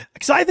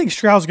 Because I think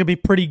Stroud's going to be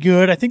pretty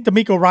good. I think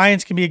DeMeco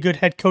Ryans can be a good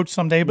head coach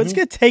someday, but it's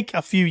going to take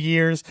a few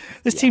years.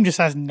 This team just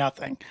has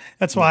nothing.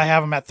 That's why I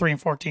have them at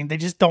 3-14. They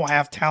just don't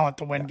have talent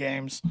to win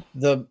games.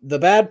 The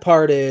bad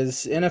part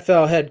is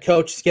NFL head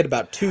coaches get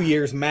about 2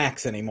 years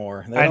max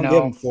anymore. They don't give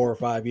them 4 or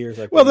 5 years.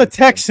 Well, the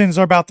Texans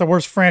are about the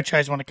worst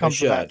franchise when it comes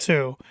to that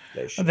too.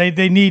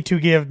 They need to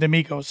give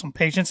DeMeco some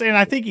patience, and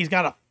I think he's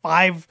got a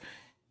 5.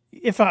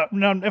 If I'm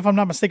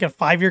not mistaken,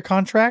 5-year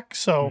contract.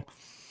 So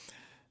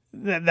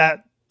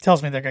that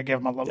tells me they're gonna give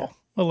him a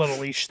little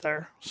leash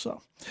there.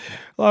 So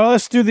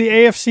let's do the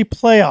AFC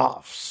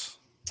playoffs.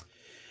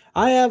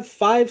 I have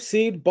 5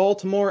 seed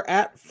Baltimore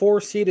at 4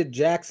 seeded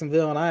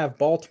Jacksonville, and I have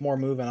Baltimore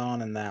moving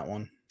on in that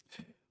one.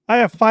 I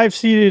have 5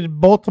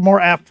 seeded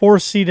Baltimore at 4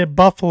 seeded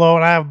Buffalo,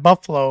 and I have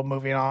Buffalo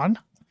moving on.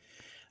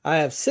 I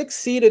have 6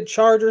 seeded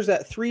Chargers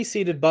at 3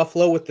 seeded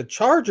Buffalo, with the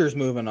Chargers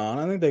moving on.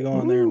 I think they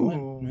go in there and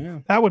win. Yeah.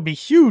 That would be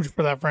huge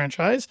for that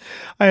franchise.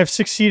 I have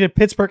 6 seeded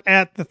Pittsburgh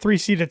at the 3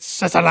 seeded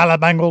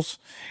Cincinnati Bengals,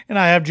 and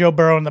I have Joe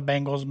Burrow and the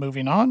Bengals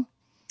moving on.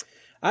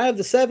 I have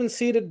the 7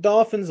 seeded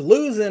Dolphins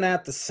losing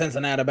at the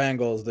Cincinnati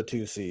Bengals, the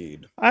 2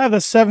 seed. I have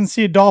the 7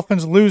 seeded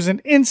Dolphins losing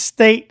in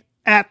state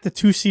at the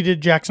 2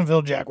 seeded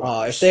Jacksonville Jaguars.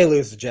 Oh, if they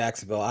lose to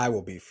Jacksonville, I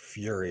will be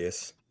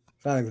furious.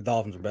 I think the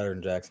Dolphins are better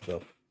than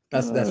Jacksonville.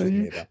 That's just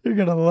me, though. You're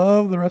going to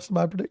love the rest of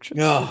my predictions.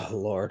 Oh,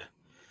 Lord.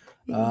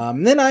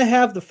 Then I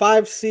have the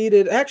 5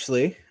 seeded.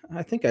 Actually,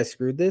 I think I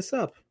screwed this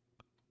up.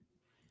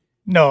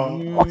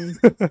 No.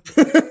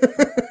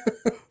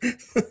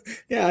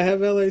 Yeah, I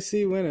have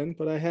LAC winning,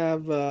 but I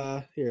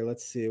have here.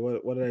 Let's see.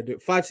 What did I do?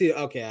 5 seeded.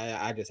 Okay,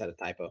 I just had a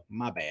typo.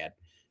 My bad.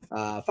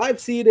 5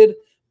 seeded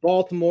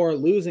Baltimore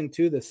losing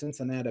to the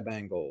Cincinnati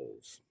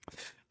Bengals.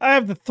 I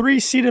have the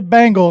 3 seeded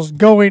Bengals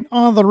going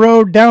on the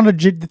road down to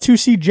the 2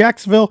 seed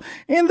Jacksonville,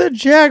 and the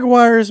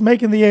Jaguars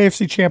making the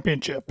AFC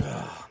Championship.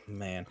 Oh,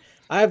 man.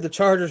 I have the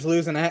Chargers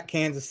losing at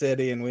Kansas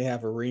City, and we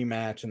have a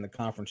rematch in the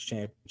conference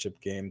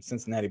championship game,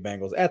 Cincinnati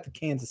Bengals at the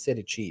Kansas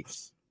City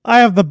Chiefs.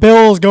 I have the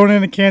Bills going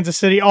into Kansas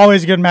City.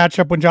 Always a good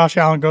matchup when Josh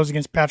Allen goes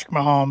against Patrick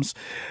Mahomes.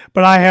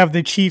 But I have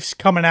the Chiefs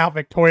coming out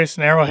victorious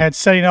in Arrowhead,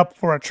 setting up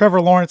for a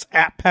Trevor Lawrence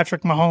at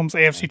Patrick Mahomes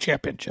AFC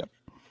Championship.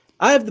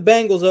 I have the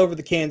Bengals over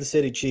the Kansas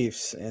City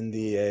Chiefs in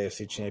the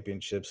AFC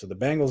Championship. So the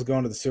Bengals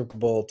going to the Super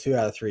Bowl 2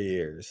 out of 3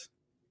 years.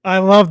 I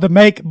love to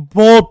make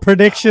bold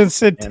predictions.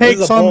 Sid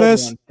takes on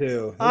this.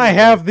 I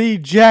have the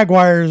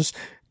Jaguars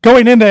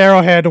going into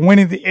Arrowhead,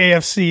 winning the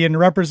AFC and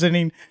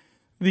representing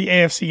the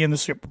AFC in the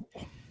Super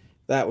Bowl.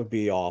 That would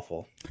be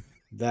awful.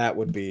 That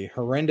would be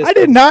horrendous. I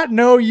did not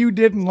know you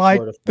didn't like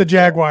the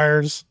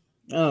Jaguars.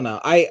 I don't know.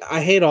 I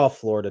hate all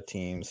Florida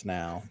teams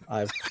now.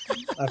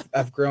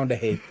 I've grown to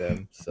hate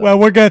them. So. Well,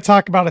 we're going to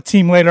talk about a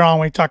team later on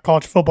when we talk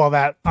college football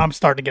that I'm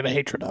starting to get a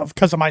hatred of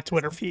because of my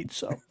Twitter feed.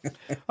 So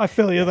I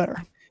feel you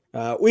there.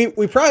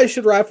 We probably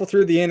should rifle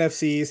through the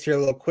NFC East here a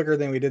little quicker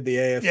than we did the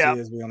AFC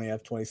as we only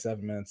have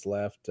 27 minutes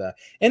left.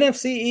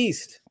 NFC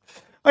East.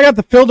 I got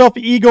the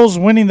Philadelphia Eagles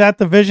winning that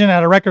division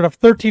at a record of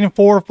 13-4,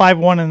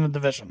 5-1 in the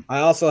division. I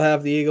also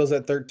have the Eagles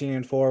at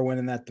 13-4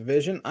 winning that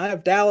division. I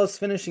have Dallas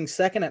finishing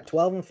second at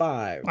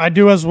 12-5. I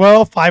do as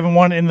well,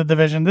 5-1 in the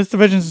division. This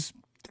division's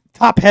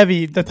top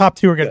heavy. The top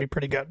 2 are going to be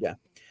pretty good. Yeah.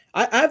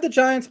 I have the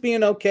Giants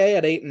being okay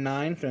at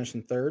 8-9,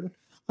 finishing third.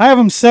 I have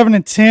them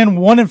 7-10,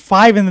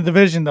 1-5 in the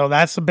division, though.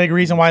 That's the big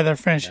reason why they're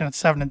finishing at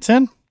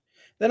 7-10.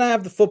 Then I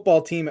have the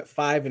football team at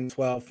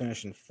 5-12,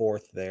 finishing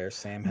fourth there.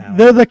 Sam Howell.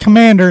 They're the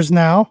Commanders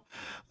now.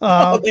 They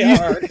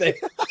are, aren't they?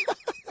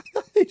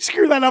 You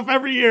screw that up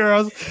every year.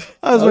 I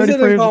was ready for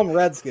you to call them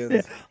Redskins.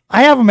 Yeah.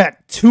 I have them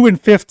at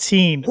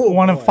 2-15,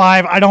 1-5.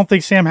 I don't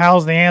think Sam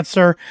Howell's the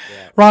answer.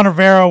 Yeah. Ron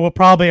Rivera will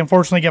probably,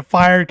 unfortunately, get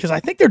fired because I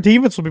think their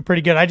defense will be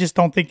pretty good. I just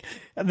don't think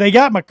they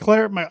got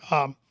McClure. They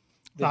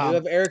do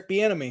have Eric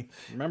Bieniemy.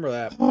 Remember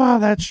that. Oh,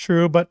 that's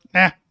true, but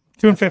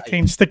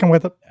 2-15. Sticking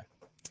with it. Yeah.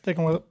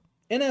 Sticking with it.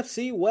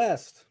 NFC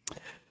West.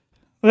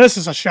 This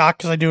is a shock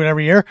because I do it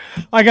every year.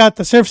 I got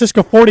the San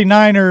Francisco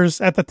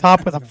 49ers at the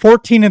top with a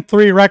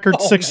 14-3 record,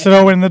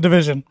 6-0 in the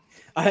division.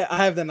 I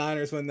have the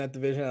Niners win that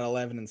division at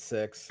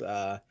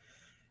 11-6.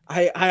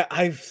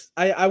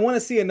 I want to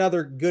see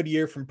another good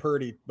year from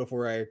Purdy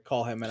before I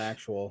call him an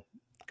actual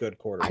good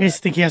quarterback. I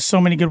just think he has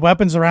so many good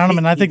weapons around him,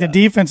 and I think the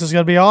defense is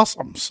going to be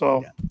awesome.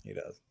 So yeah, he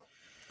does.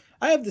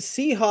 I have the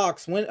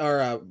Seahawks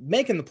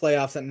making the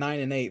playoffs at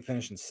 9-8,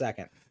 finishing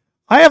second.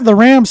 I have the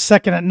Rams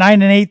second at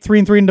 9-8,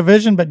 3-3 in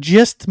division, but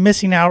just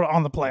missing out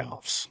on the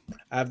playoffs.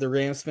 I have the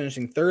Rams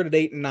finishing third at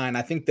 8-9.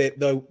 I think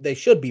they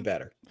should be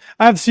better.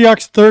 I have the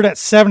Seahawks third at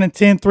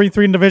 7-10,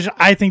 3-3 in division.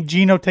 I think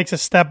Geno takes a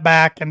step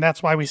back, and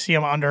that's why we see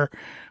him under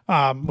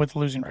with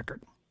losing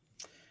record.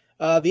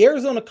 The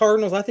Arizona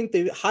Cardinals, I think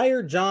they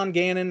hired John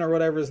Gannon or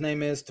whatever his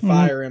name is to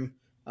fire him.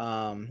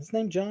 His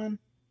name John?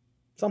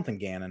 Something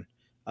Gannon.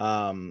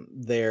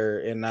 there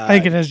in I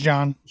think it is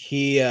John.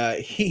 He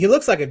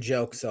looks like a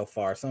joke so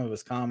far. Some of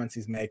his comments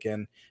he's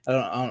making. I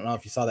don't know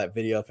if you saw that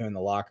video of him in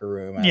the locker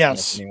room asking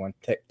Yes. if anyone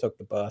took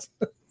the bus.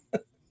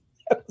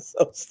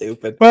 So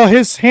stupid. Well,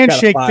 his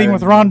handshake thing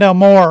with Rondell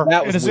Moore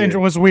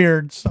was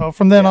weird. So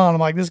from then on, I'm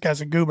like, this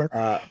guy's a goober.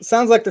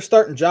 Sounds like they're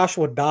starting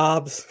Joshua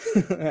Dobbs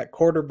at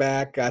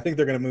quarterback. I think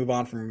they're going to move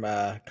on from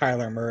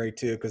Kyler Murray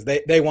too, because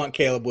they want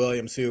Caleb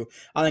Williams, who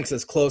I think is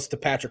as close to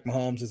Patrick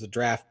Mahomes as a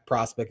draft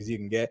prospect as you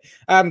can get.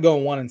 I'm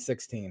going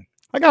 1-16.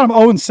 I got him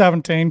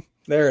 0-17.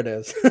 There it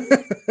is.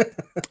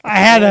 I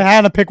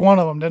had to pick one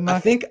of them, didn't I? I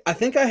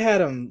think I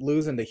had him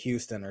losing to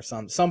Houston or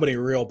somebody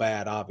real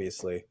bad,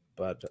 obviously.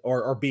 But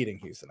or beating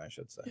Houston, I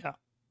should say. Yeah.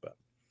 But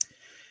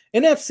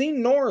NFC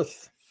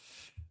North.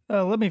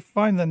 Let me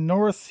find the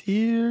North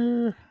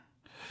here.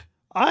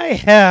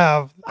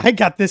 I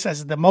got this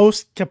as the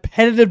most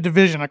competitive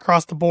division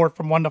across the board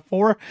from 1 to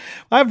 4.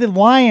 I have the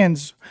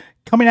Lions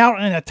coming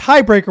out in a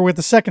tiebreaker with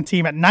the second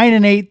team at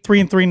 9-8,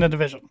 3-3 in the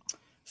division.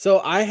 So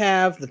I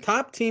have the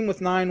top team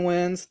with 9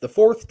 wins, the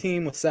fourth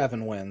team with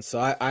 7 wins.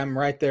 So I'm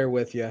right there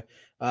with you.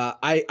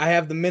 I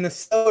have the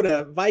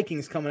Minnesota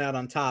Vikings coming out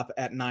on top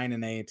at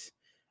 9-8,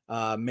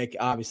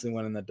 obviously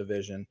winning the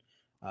division.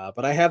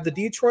 But I have the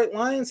Detroit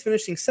Lions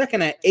finishing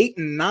second at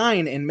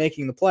 8-9 and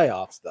making the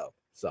playoffs, though.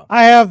 So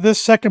I have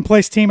this second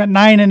place team at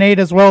 9-8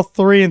 as well,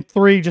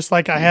 3-3, just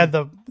like I had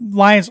the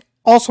Lions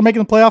also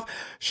making the playoff.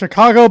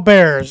 Chicago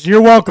Bears,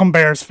 you're welcome,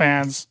 Bears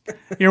fans.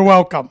 You're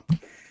welcome.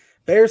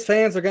 Bears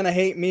fans are gonna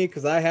hate me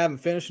because I have them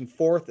finishing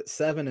fourth at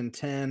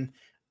 7-10.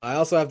 I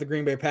also have the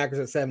Green Bay Packers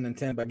at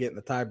 7-10 by getting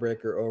the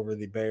tiebreaker over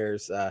the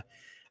Bears.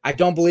 I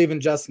don't believe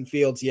in Justin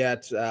Fields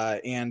yet.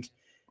 And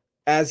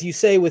as you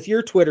say with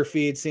your Twitter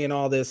feed, seeing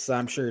all this,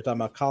 I'm sure you're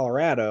talking about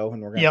Colorado,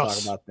 and we're going to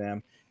talk about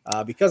them.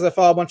 Because I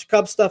follow a bunch of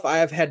Cubs stuff, I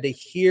have had to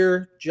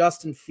hear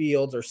Justin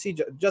Fields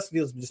Justin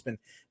Fields has just been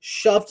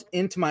shoved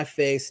into my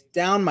face,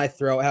 down my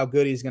throat, how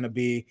good he's going to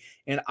be,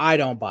 and I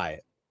don't buy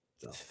it.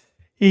 So.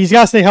 He's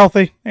got to stay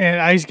healthy,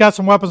 and he's got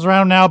some weapons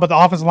around now, but the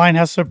offensive line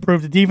has to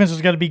improve. The defense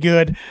is going to be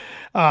good.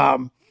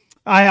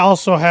 I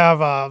also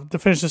have, to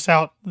finish this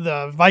out,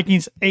 the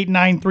Vikings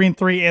 8-9,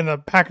 3-3, and the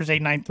Packers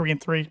 8-9,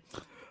 3-3.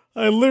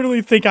 I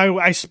literally think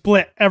I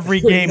split every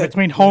game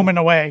between home and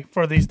away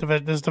for this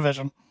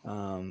division.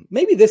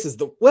 Maybe this is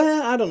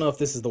I don't know if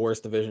this is the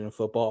worst division in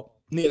football.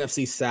 The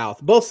NFC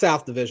South. Both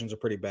South divisions are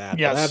pretty bad.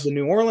 Yes. I have the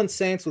New Orleans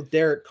Saints with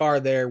Derek Carr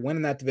there,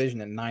 winning that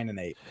division at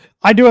 9-8.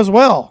 I do as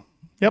well.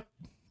 Yep.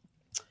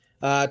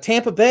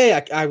 Tampa Bay,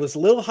 I was a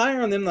little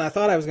higher on them than I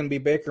thought I was going to be.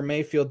 Baker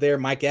Mayfield there.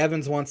 Mike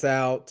Evans wants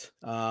out.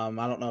 I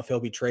don't know if he'll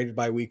be traded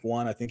by week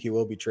 1. I think he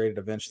will be traded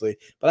eventually.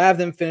 But I have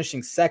them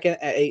finishing second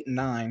at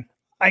 8-9.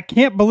 I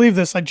can't believe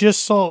this. I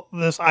just saw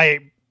this.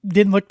 I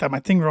didn't look at my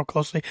thing real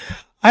closely.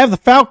 I have the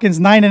Falcons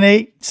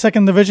 9-8,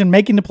 second division,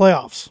 making the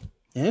playoffs.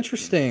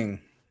 Interesting.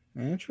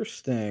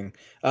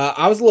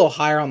 I was a little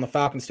higher on the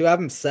Falcons too. I have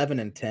them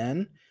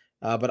 7-10,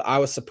 but I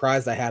was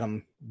surprised I had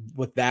them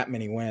with that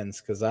many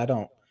wins because I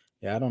don't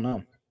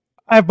know.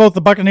 I have both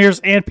the Buccaneers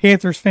and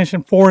Panthers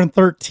finishing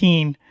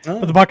 4-13.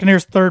 But the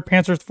Buccaneers third,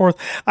 Panthers fourth.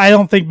 I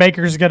don't think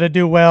Baker's going to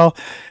do well.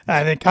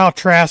 I think Kyle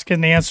Trask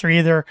isn't the answer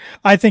either.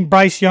 I think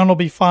Bryce Young will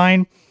be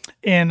fine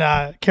in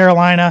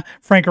Carolina,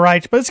 Frank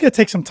Reich, but it's going to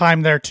take some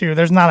time there too.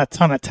 There's not a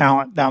ton of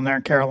talent down there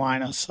in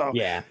Carolina. So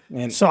yeah.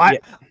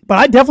 But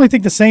I definitely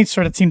think the Saints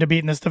are the team to beat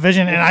in this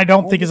division, and I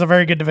don't think it's a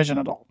very good division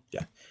at all.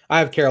 Yeah. I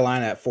have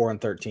Carolina at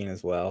 4-13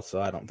 as well, so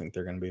I don't think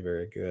they're going to be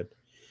very good.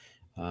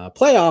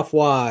 Playoff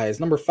wise,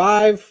 number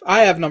 5,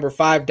 I have number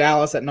 5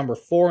 Dallas at number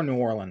 4 New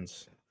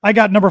Orleans. I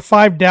got number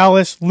 5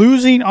 Dallas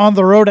losing on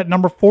the road at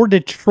number 4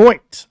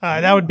 Detroit.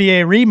 That would be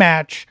a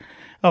rematch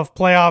of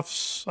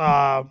playoffs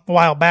a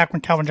while back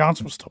when Calvin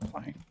Johnson was still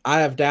playing. I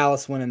have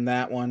Dallas winning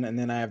that one, and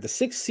then I have the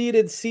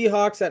 6-seeded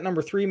Seahawks at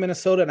number 3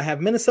 Minnesota, and I have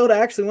Minnesota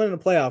actually winning a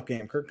playoff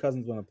game. Kirk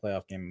Cousins winning a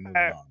playoff game and moving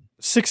on.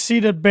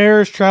 6-seeded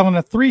Bears traveling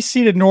to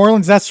 3-seeded New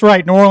Orleans. That's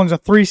right. New Orleans a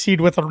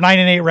 3-seed with a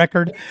 9-8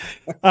 record.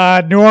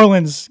 New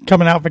Orleans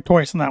coming out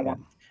victorious in that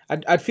one.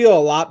 I'd feel a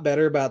lot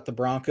better about the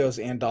Broncos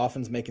and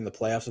Dolphins making the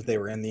playoffs if they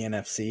were in the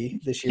NFC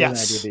this year than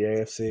I do the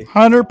AFC.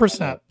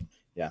 100%.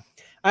 Yeah.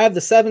 I have the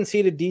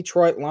 7-seeded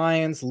Detroit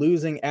Lions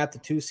losing at the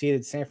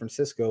 2-seeded San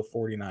Francisco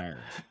 49ers.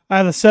 I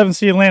have the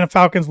 7-seeded Atlanta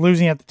Falcons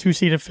losing at the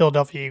 2-seeded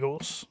Philadelphia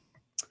Eagles.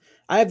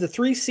 I have the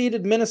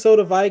 3-seeded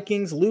Minnesota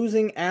Vikings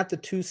losing at the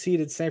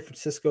 2-seeded San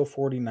Francisco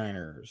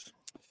 49ers.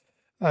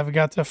 I've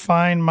got to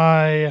find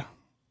my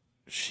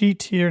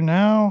sheet here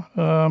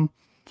now.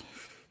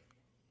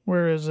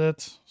 Where is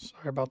it?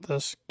 Sorry about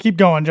this. Keep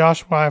going,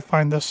 Josh, while I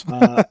find this.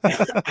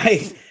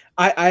 I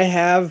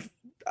have,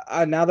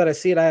 now that I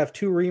see it, I have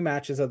 2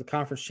 rematches of the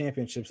conference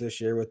championships this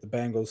year with the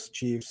Bengals,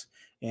 Chiefs,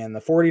 and the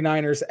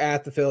 49ers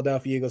at the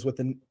Philadelphia Eagles, with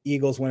the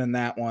Eagles winning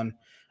that one.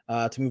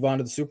 To move on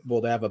to the Super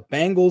Bowl, to have a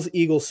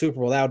Bengals-Eagles Super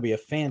Bowl. That would be a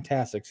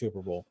fantastic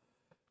Super Bowl.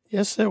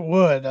 Yes, it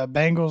would.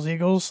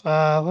 Bengals-Eagles.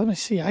 Let me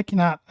see. I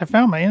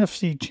found my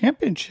NFC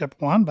Championship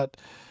one, but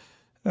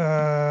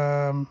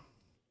I'm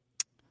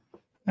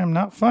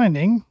not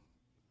finding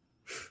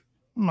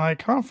my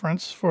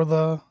conference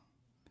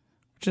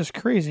which is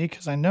crazy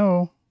because I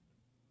know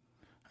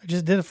I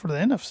just did it for the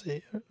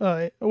NFC.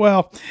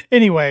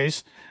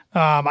 Anyways,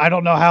 I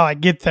don't know how I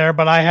get there,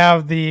 but I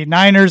have the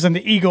Niners and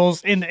the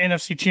Eagles in the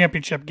NFC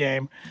Championship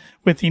game,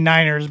 with the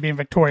Niners being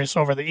victorious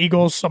over the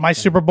Eagles. So my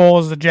Super Bowl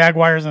is the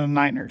Jaguars and the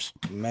Niners.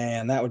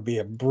 Man, that would be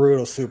a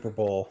brutal Super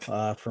Bowl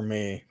for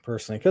me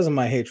personally, because of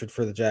my hatred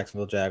for the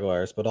Jacksonville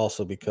Jaguars, but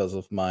also because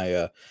of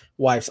my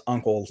wife's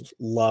uncle's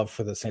love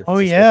for the San Francisco. Oh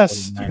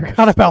yes, 49ers. I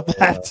forgot about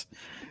that.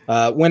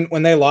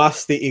 When they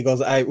lost the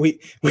Eagles,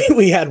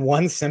 we had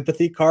one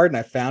sympathy card, and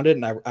I found it,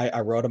 and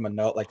I wrote him a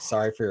note like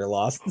 "Sorry for your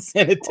loss" and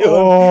sent it to him.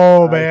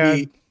 Oh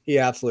man, he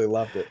absolutely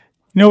loved it.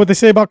 You know what they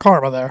say about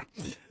karma there?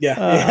 Yeah,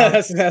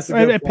 that's a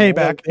good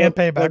payback.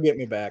 They'll get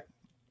me back.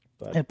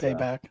 And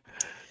payback.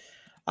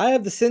 I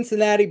have the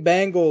Cincinnati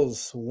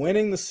Bengals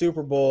winning the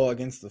Super Bowl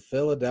against the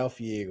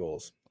Philadelphia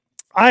Eagles.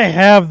 I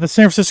have the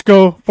San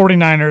Francisco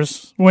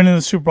 49ers winning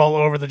the Super Bowl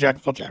over the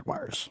Jacksonville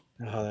Jaguars.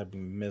 Oh, that'd be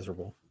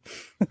miserable.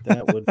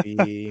 That would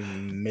be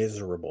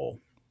miserable.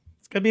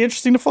 It's going to be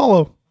interesting to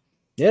follow.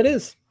 Yeah, it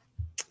is.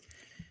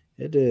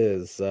 It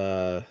is.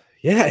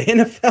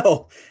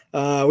 NFL.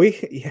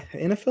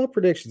 NFL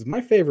predictions.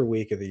 My favorite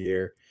week of the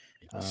year.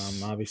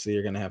 Obviously,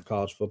 you're going to have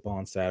college football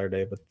on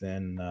Saturday, but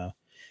then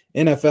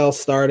NFL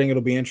starting.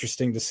 It'll be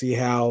interesting to see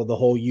how the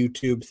whole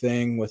YouTube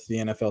thing with the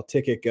NFL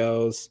ticket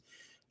goes.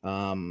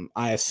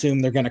 I assume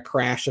they're going to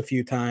crash a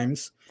few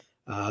times.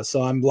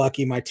 So I'm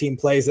lucky my team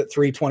plays at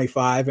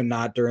 3:25 and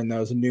not during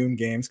those noon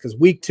games, because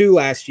week 2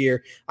 last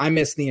year, I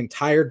missed the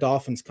entire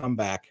Dolphins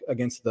comeback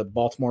against the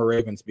Baltimore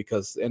Ravens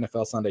because the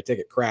NFL Sunday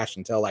ticket crashed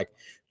until like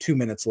 2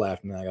 minutes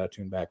left, and then I got to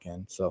tune back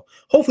in. So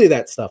hopefully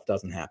that stuff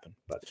doesn't happen.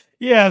 But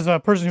yeah, as a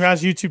person who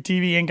has YouTube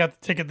TV and got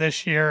the ticket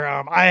this year,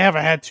 I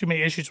haven't had too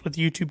many issues with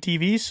YouTube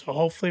TV. So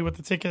hopefully with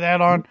the ticket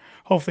add-on,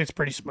 hopefully it's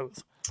pretty smooth.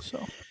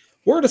 So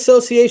word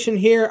association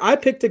here. I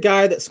picked a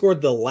guy that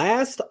scored the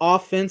last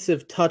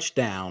offensive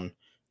touchdown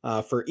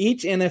for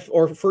each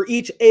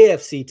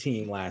AFC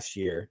team last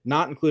year,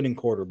 not including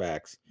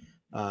quarterbacks.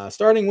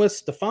 Starting with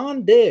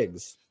Stephon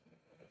Diggs.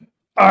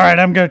 All right,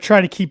 I'm going to try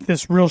to keep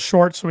this real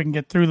short so we can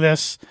get through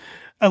this.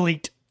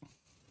 Elite.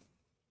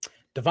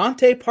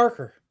 Devontae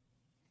Parker.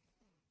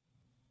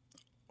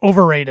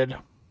 Overrated.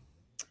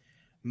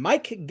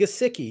 Mike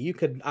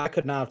Gesicki. I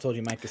could not have told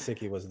you Mike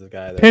Gesicki was the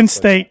guy. Penn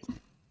State.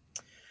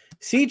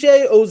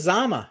 CJ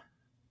Uzomah.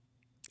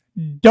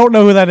 Don't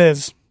know who that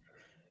is.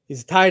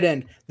 He's a tight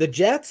end. The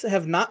Jets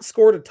have not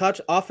scored a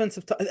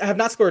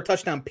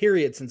touchdown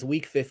period since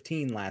week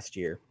 15 last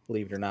year.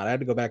 Believe it or not, I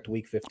had to go back to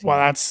week 15. Well,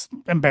 that's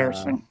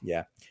embarrassing.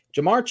 Yeah,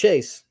 Jamar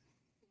Chase,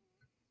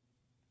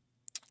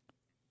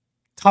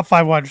 top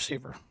 5 wide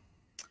receiver.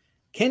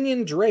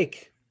 Kenyon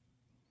Drake.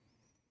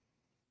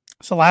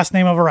 It's the last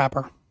name of a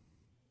rapper.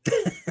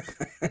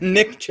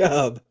 Nick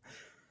Chubb.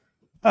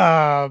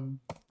 The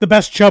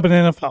best Chubb in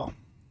the NFL.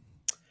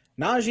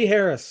 Najee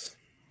Harris.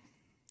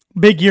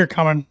 Big year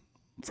coming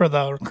for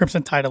the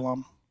Crimson Tide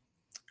alum.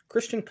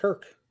 Christian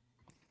Kirk.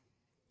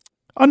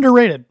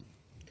 Underrated.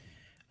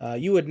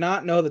 You would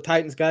not know the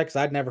Titans guy because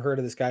I'd never heard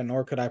of this guy,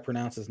 nor could I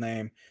pronounce his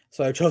name.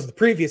 So I chose the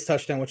previous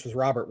touchdown, which was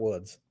Robert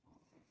Woods.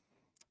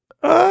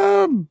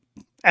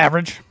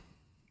 Average.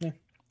 Yeah.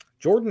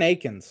 Jordan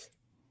Akins.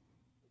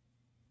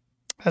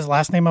 Has the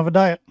last name of a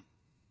diet.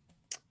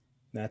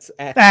 That's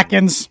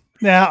Atkins.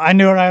 Yeah, I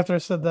knew it after I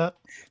said that.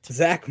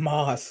 Zach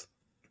Moss.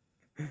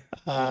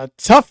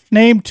 Tough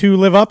name to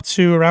live up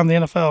to around the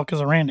NFL because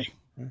of Randy.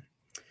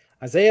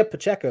 Isaiah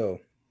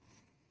Pacheco.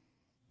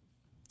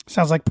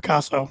 Sounds like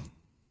Picasso.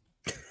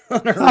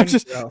 Hunter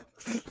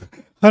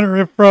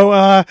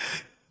Renfro.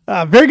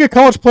 Very good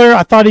college player.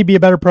 I thought he'd be a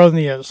better pro than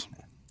he is.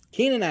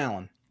 Keenan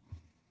Allen.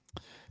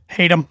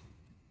 Hate him.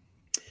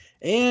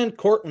 And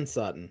Courtland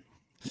Sutton.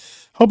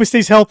 Hope he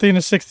stays healthy in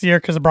his 6th year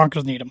because the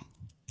Broncos need him.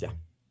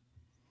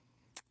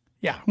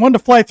 Yeah, I wanted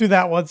to fly through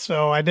that one,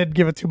 so I didn't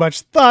give it too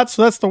much thought.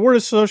 So that's the word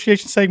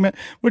association segment,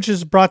 which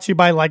is brought to you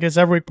by, like as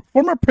every week,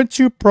 Performer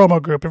Print2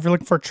 Promo Group. If you're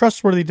looking for a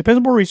trustworthy,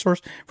 dependable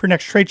resource for your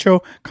next trade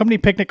show, company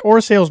picnic,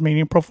 or sales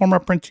meeting, Performer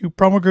Print2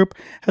 Promo Group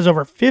has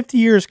over 50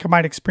 years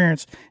combined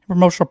experience in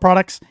promotional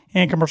products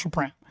and commercial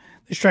print.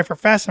 They strive for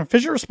fast and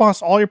efficient response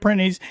to all your print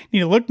needs. You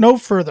need to look no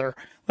further.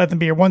 Let them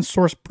be your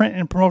one-source print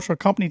and promotional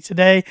company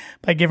today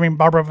by giving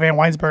Barbara Van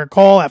Weinsberg a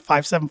call at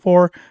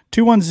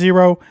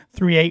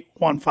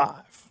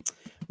 574-210-3815.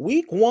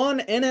 Week 1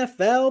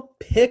 NFL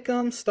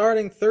Pick'em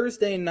starting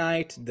Thursday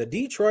night. The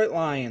Detroit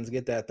Lions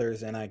get that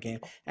Thursday night game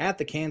at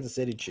the Kansas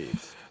City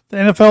Chiefs. The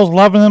NFL's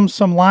loving them.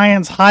 Some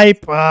Lions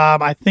hype.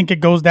 I think it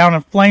goes down in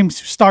flames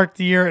to start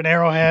the year at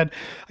Arrowhead.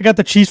 I got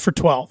the Chiefs for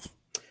 12.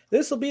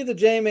 This will be the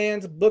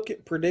J-Man's book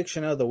it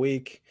prediction of the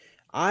week.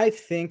 I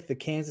think the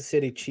Kansas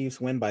City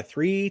Chiefs win by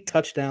 3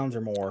 touchdowns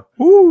or more.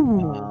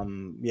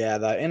 Ooh. Yeah,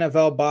 the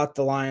NFL bought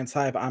the Lions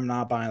hype. I'm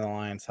not buying the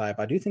Lions hype.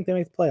 I do think they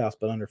make the playoffs,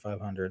 but under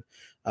 500.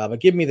 But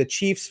give me the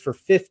Chiefs for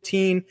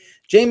 15.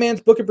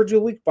 J-Man's Book and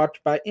Prediction Week brought to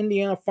you by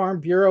Indiana Farm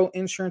Bureau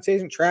Insurance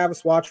Agent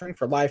Travis Watchering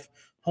for life.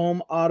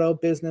 home, auto,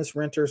 business,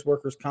 renters,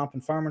 workers, comp,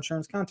 and farm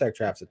insurance. Contact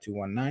Travis at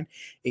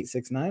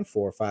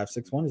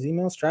 219-869-4561. His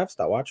email is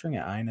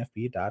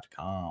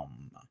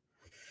travis.watchering@infb.com.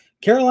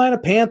 Carolina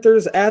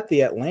Panthers at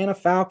the Atlanta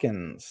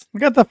Falcons. We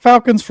got the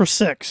Falcons for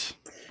 6.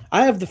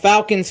 I have the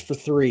Falcons for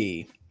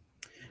 3.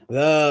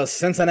 The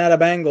Cincinnati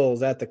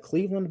Bengals at the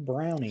Cleveland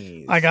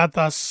Brownies. I got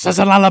the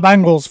Cincinnati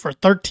Bengals for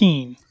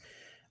 13.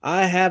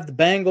 I have the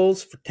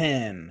Bengals for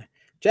 10.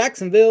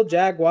 Jacksonville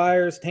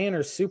Jaguars,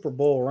 Tanner's Super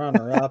Bowl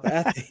runner-up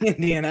at the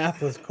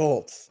Indianapolis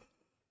Colts.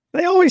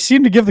 They always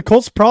seem to give the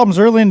Colts problems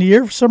early in the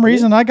year for some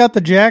reason. I got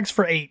the Jags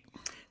for 8.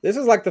 This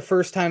is like the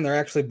first time they're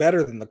actually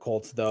better than the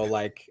Colts, though.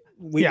 Like,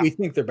 we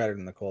think they're better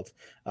than the Colts.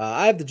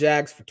 I have the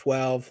Jags for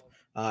 12.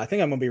 I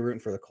think I'm going to be rooting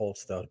for the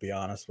Colts, though, to be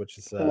honest, which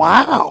is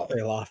wow,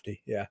 very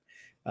lofty. Yeah.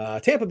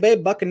 Tampa Bay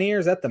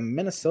Buccaneers at the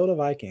Minnesota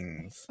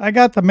Vikings. I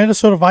got the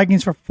Minnesota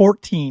Vikings for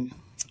 14.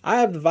 I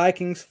have the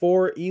Vikings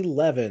for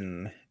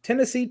 11.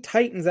 Tennessee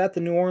Titans at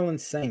the New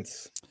Orleans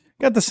Saints.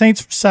 Got the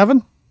Saints for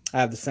 7. I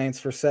have the Saints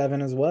for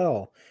 7 as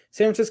well.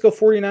 San Francisco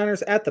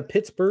 49ers at the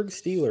Pittsburgh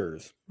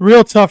Steelers.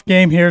 Real tough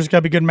game here. It's got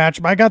to be a good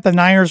matchup. I got the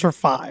Niners for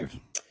 5.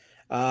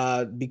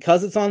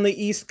 Because it's on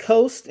the East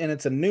Coast and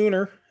it's a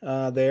nooner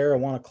there, a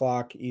 1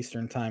 o'clock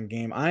Eastern time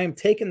game, I am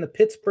taking the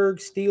Pittsburgh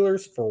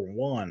Steelers for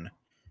 1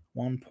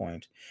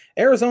 point.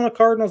 Arizona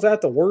Cardinals at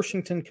the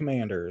Washington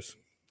Commanders.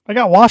 I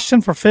got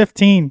Washington for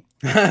 15.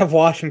 I have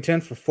Washington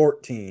for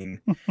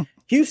 14.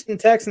 Houston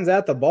Texans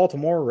at the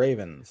Baltimore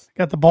Ravens.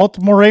 Got the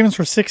Baltimore Ravens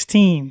for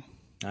 16.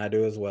 I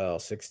do as well,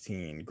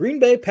 16. Green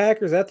Bay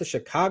Packers at the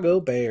Chicago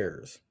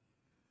Bears.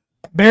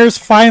 Bears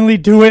finally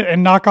do it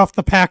and knock off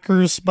the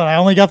Packers, but I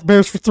only got the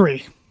Bears for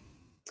 3.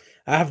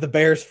 I have the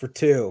Bears for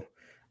 2.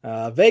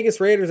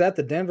 Vegas Raiders at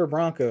the Denver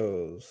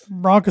Broncos.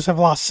 Broncos have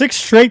lost 6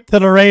 straight to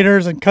the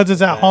Raiders, and because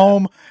it's at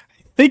home,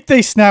 I think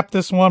they snapped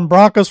this one.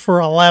 Broncos for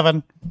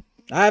 11.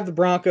 I have the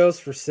Broncos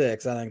for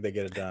 6. I think they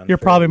get it done. You're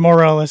probably more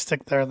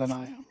realistic there than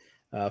I am.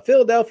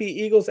 Philadelphia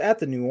Eagles at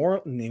the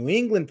New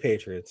England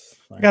Patriots.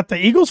 I got the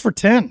Eagles for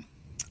 10.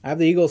 I have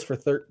the Eagles for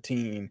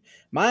 13.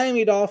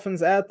 Miami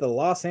Dolphins at the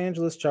Los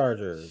Angeles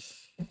Chargers.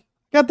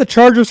 Got the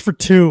Chargers for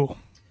 2.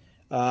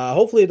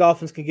 Hopefully the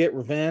Dolphins can get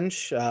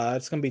revenge.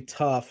 It's going to be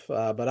tough,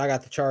 but I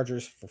got the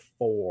Chargers for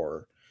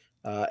 4.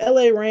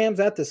 LA Rams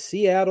at the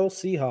Seattle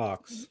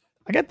Seahawks.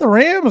 I got the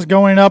Rams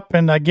going up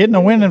and getting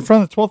a win in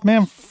front of the 12th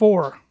man for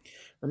 4.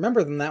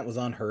 Remember when that was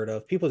unheard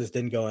of? People just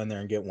didn't go in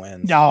there and get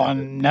wins. No,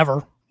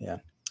 never. Yeah.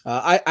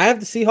 I have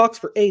the Seahawks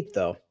for 8,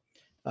 though.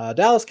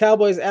 Dallas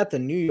Cowboys at the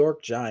New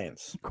York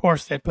Giants. Of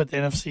course, they put the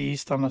NFC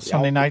East on a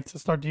Sunday night to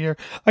start the year.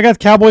 I got the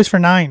Cowboys for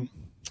 9.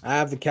 I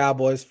have the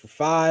Cowboys for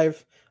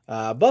 5.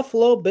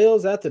 Buffalo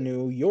Bills at the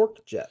New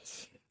York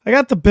Jets. I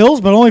got the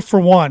Bills, but only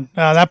for 1.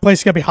 That place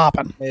is going to be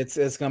hopping.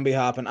 It's going to be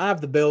hopping. I have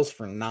the Bills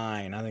for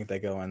 9. I think they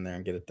go in there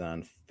and get it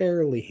done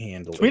fairly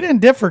handily. So we didn't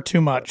differ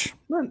too much.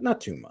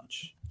 Not too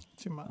much.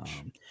 Too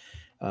much.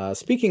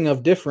 Speaking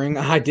of differing,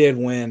 I did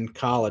win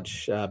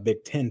college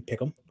Big Ten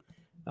pick'em.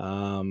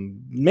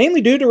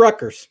 Mainly due to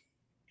Rutgers.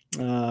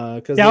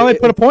 They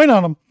put a point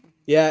on them.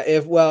 Yeah,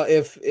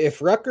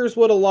 if Rutgers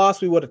would have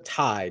lost, we would have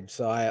tied.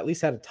 So I at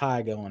least had a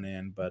tie going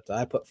in, but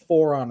I put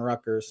 4 on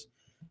Rutgers.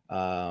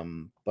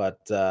 What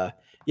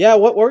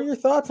were your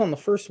thoughts on the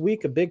first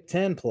week of Big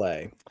Ten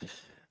play?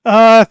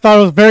 I thought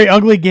it was a very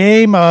ugly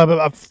game.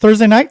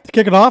 Thursday night to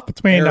kick it off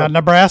between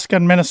Nebraska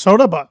and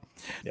Minnesota, but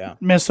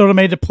Minnesota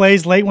made the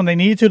plays late when they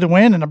needed to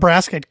win, and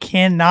Nebraska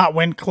cannot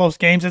win close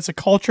games. It's a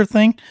culture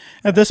thing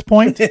at this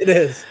point. It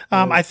is.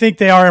 I think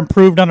they are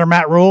improved under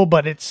Matt Rule,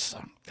 but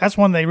that's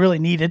one they really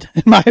needed,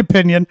 in my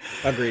opinion.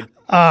 Agreed.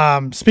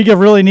 Speaking of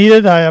really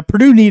needed,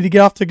 Purdue needed to get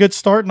off to a good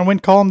start in the win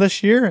column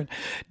this year and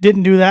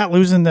didn't do that,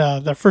 losing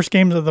the first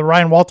games of the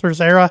Ryan Walters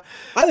era,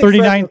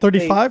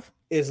 39-35.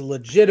 Is a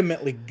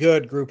legitimately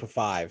good group of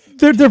 5.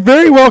 They're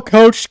very well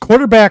coached.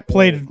 Quarterback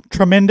played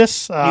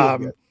tremendous. He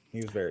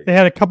was very good. They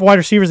had a couple wide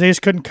receivers they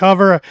just couldn't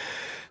cover.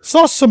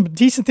 Saw some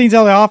decent things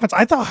out of the offense.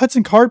 I thought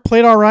Hudson Card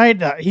played all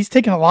right. He's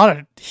taken a lot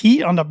of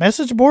heat on the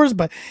message boards,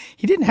 but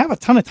he didn't have a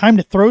ton of time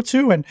to throw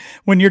to. And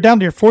when you're down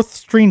to your 4th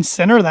string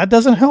center, that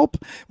doesn't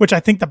help, which I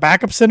think the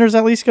backup center is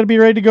at least going to be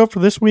ready to go for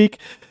this week.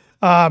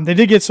 They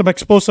did get some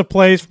explosive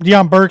plays.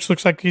 Deion Burks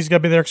looks like he's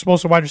going to be their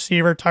explosive wide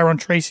receiver. Tyrone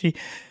Tracy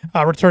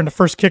returned the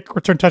first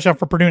return touchdown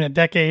for Purdue in a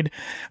decade.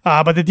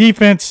 But the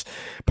defense,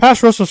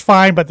 pass rush was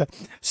fine, but the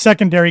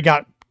secondary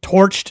got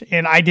torched,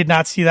 and I did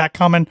not see that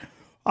coming.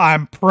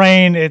 I'm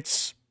praying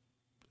it's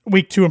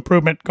week 2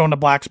 improvement going to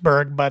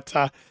Blacksburg, but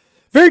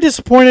very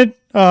disappointed.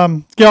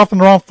 Get off on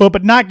the wrong foot,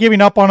 but not giving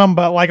up on them,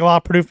 but like a lot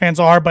of Purdue fans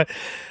are. But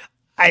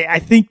I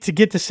think to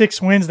get to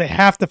 6 wins, they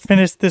have to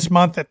finish this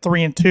month at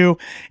 3-2,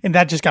 and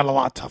that just got a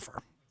lot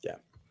tougher.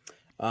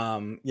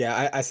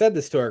 Yeah. I said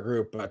this to our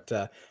group, but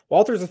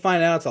Walters is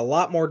finding out it's a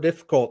lot more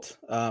difficult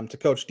to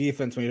coach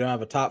defense when you don't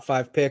have a top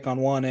 5 pick on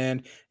one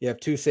end. You have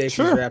 2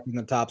 safeties drafted in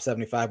the top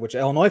 75, which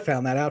Illinois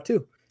found that out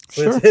too.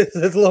 So it's a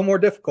little more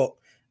difficult.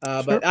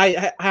 But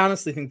I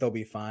honestly think they'll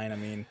be fine. I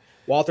mean,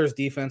 Walter's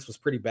defense was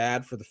pretty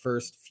bad for the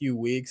first few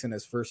weeks in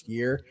his first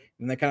year,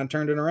 and they kind of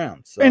turned it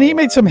around. So, and he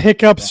made some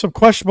hiccups, some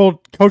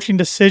questionable coaching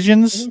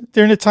decisions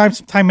during the time,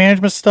 some time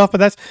management stuff. But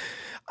that's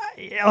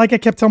like I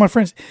kept telling my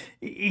friends,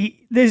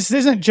 this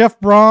isn't Jeff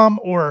Brom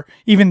or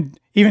even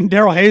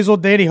Daryl Hazel,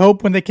 Danny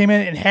Hope when they came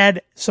in and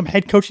had some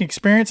head coaching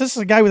experience. This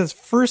is a guy with his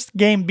first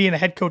game being a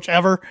head coach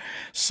ever,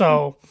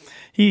 so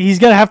he's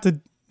gonna have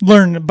to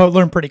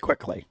learn pretty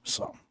quickly.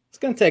 So it's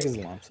gonna take as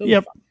long. So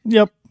yep.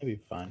 It'll be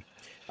fine.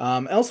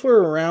 Elsewhere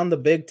around the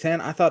Big Ten,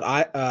 I thought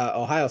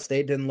Ohio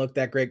State didn't look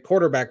that great.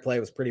 Quarterback play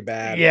was pretty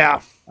bad.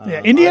 Yeah.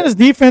 Indiana's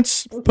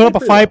defense put up a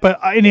fight, but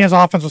Indiana's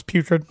offense was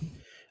putrid.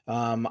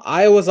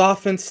 Iowa's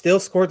offense still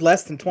scored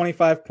less than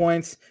 25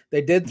 points.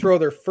 They did throw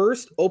their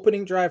first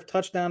opening drive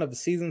touchdown of the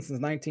season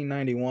since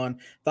 1991.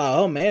 Thought,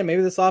 oh man,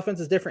 maybe this offense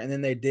is different. And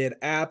then they did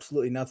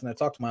absolutely nothing. I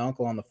talked to my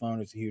uncle on the phone,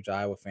 who's a huge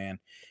Iowa fan,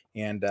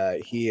 and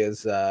he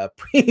is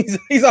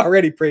he's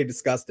already pretty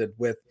disgusted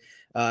with.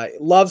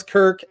 Loves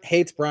Kirk,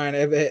 hates Brian.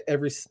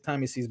 Every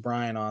time he sees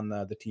Brian on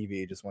the TV,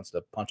 he just wants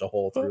to punch a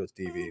hole through his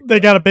TV. They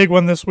got a big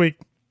one this week.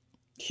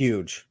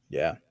 Huge,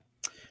 yeah.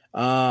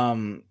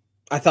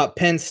 I thought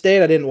Penn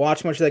State, I didn't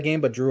watch much of that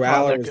game, but Drew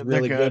Aller was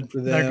really good for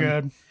them.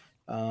 They're good.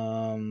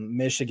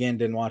 Michigan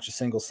didn't watch a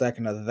single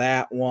second of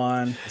that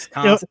one.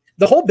 Wisconsin,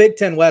 the whole Big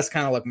Ten West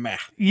kind of looked meh.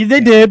 Yeah, they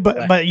did,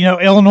 but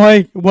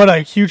Illinois, what a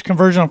huge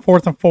conversion on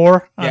 4th and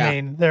 4. I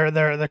mean,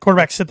 the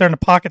quarterback sit there in the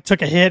pocket,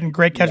 took a hit, and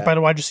great catch by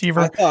the wide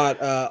receiver. I thought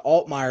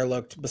Altmaier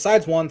looked,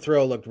 besides one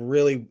throw, looked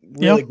really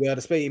good.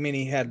 Especially,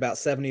 he had about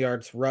 70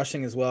 yards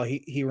rushing as well.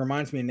 He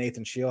reminds me of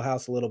Nathan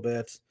Shieldhouse a little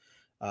bit.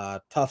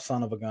 Tough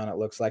son of a gun, it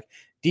looks like.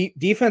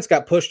 Defense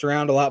got pushed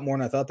around a lot more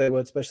than I thought they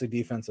would, especially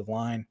defensive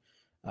line.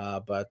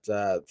 But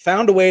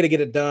found a way to get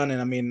it done.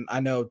 And I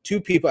know two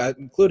people,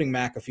 including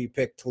McAfee,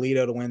 picked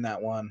Toledo to win that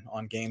one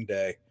on game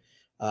day.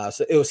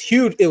 So it was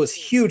huge. It was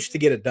huge to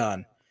get it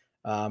done.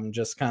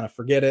 Just kind of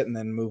forget it and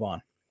then move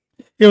on.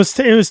 It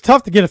was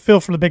tough to get a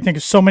feel for the Big Ten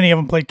because so many of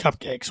them played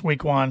cupcakes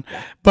week one.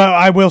 Yeah. But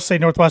I will say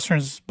Northwestern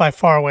is by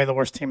far away the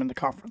worst team in the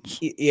conference.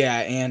 Yeah,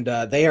 and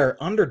they are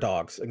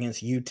underdogs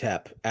against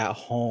UTEP at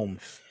home.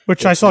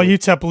 Which I saw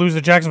UTEP lose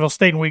to Jacksonville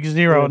State in week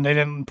 0, and they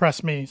didn't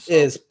impress me. So.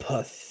 Is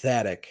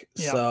pathetic.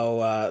 Yeah.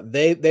 So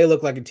they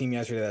look like a team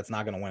yesterday that's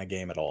not going to win a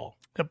game at all.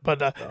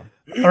 But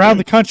around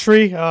the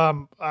country,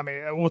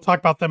 we'll talk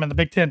about them in the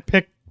Big Ten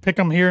pick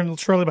them here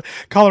shortly. But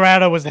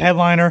Colorado was the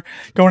headliner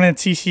going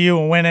into TCU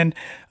and winning.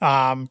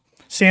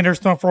 Sanders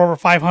throwing for over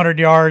 500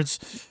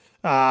 yards.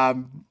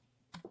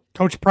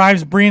 Coach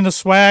Prime's bringing the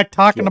swag,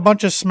 talking a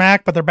bunch of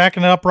smack, but they're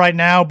backing it up right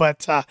now.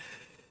 But I'm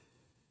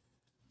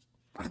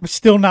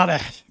still not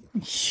a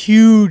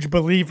huge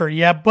believer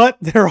yet, but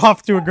they're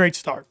off to a great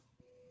start.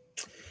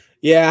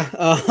 Yeah,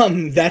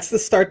 that's the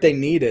start they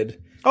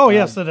needed. Oh,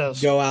 yes, it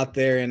is. Go out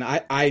there, and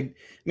I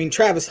mean,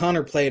 Travis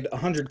Hunter played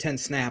 110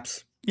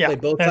 snaps. Yeah,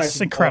 played both that's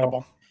sides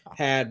incredible.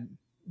 Had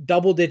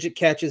double-digit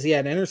catches. He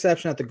had an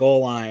interception at the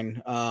goal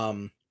line.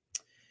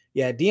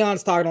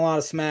 Deion's talking a lot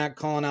of smack,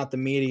 calling out the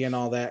media and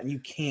all that, and you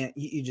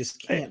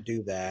just can't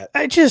do that.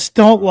 I just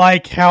don't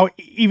like how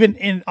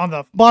even on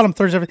the bottom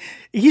thirds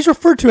he's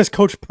referred to as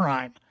Coach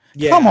Prime.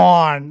 Yeah. Come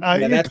on,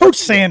 Coach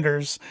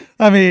Sanders.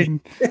 I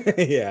mean,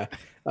 yeah.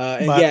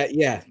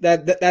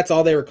 That's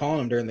all they were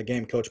calling him during the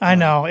game, Coach Prime. I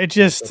know. It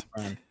just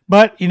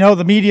but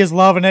the media's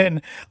loving it,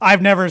 and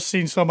I've never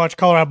seen so much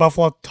Colorado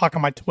Buffalo talk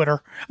on my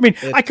Twitter. I mean,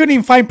 I couldn't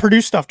even find Purdue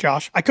stuff,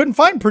 Josh. I couldn't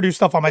find Purdue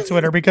stuff on my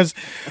Twitter because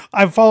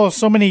I follow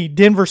so many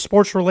Denver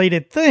sports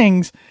related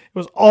things. It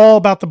was all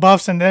about the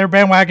Buffs, and their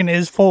bandwagon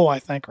is full, I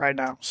think, right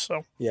now.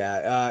 So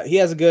yeah, he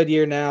has a good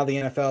year now. The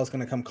NFL is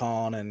going to come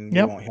calling, and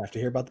you won't have to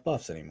hear about the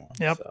Buffs anymore.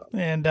 Yep, so.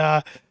 And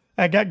I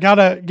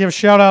gotta give a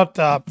shout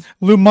out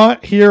Lou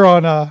Munt here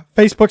on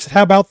Facebook. Said,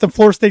 how about the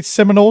Florida State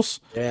Seminoles?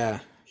 Yeah.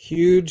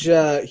 Huge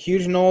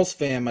Noles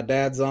fan. My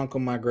dad's uncle,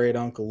 my great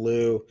uncle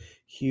Lou,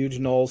 huge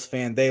Noles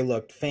fan. They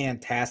looked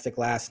fantastic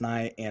last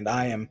night, and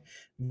I am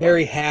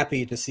very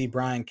happy to see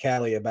Brian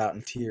Kelly about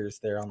in tears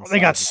there on the They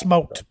got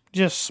smoked,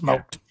 just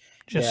smoked,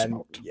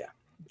 smoked. Yeah,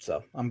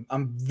 so I'm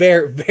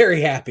very,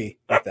 very happy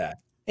with that,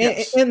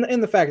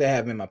 and the fact that I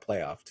have him in my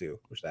playoff too,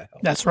 which that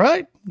helps. That's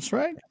right.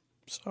 Yeah.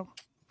 So,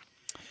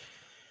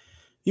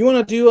 you want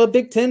to do a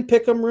Big Ten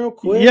pick'em real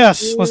quick?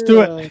 Yes, here? Let's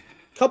do it.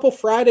 Couple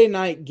Friday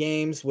night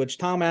games, which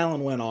Tom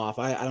Allen went off.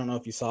 I don't know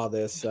if you saw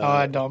this.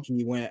 I don't.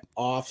 He went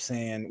off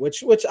saying,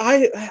 which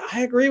I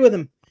agree with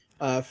him.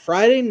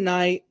 Friday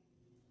night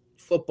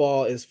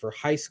football is for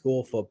high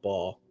school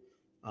football.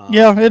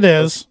 Yeah, it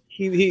is.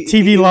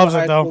 TV loves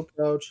it though.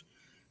 Coach,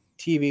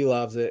 TV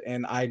loves it,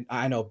 and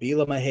I know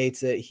Bielema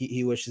hates it.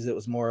 He wishes it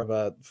was more of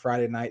a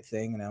Friday night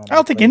thing. I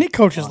don't think any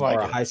coaches like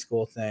it. Or a high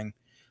school thing.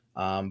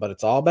 But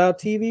it's all about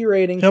TV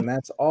ratings, and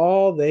that's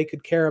all they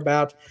could care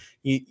about.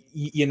 They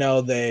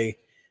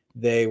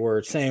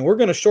were saying we're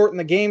going to shorten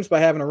the games by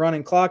having a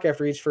running clock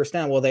after each first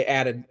down. Well, they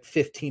added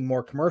 15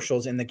 more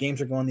commercials, and the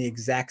games are going the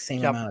exact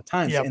same amount of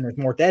times, and there's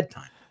more dead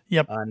time.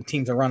 And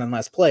teams are running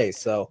less plays.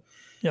 So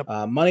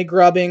money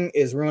grubbing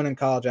is ruining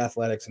college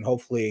athletics, and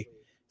hopefully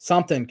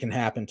something can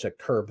happen to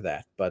curb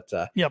that. But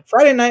Yep.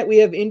 Friday night, we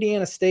have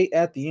Indiana State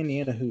at the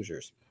Indiana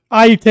Hoosiers.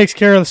 IU takes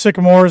care of the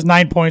Sycamores,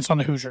 9 points on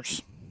the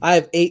Hoosiers. I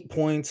have 8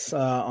 points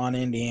on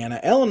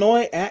Indiana.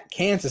 Illinois at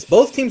Kansas.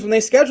 Both teams, when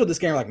they scheduled this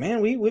game, are like, man,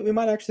 we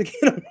might actually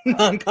get a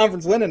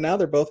non-conference win, and now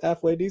they're both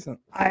halfway decent.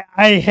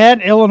 I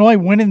had Illinois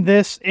winning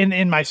this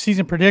in my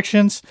season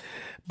predictions,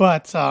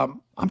 but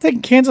I'm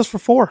taking Kansas for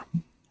 4.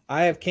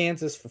 I have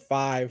Kansas for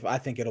 5. I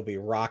think it'll be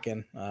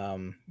rocking.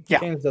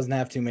 Kansas doesn't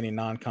have too many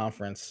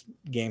non-conference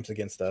games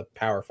against a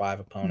Power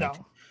 5 opponent.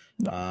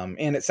 No.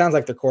 And it sounds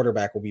like their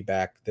quarterback will be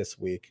back this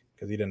week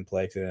because he didn't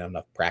play because he didn't have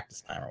enough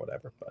practice time or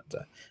whatever.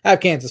 But I have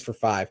Kansas for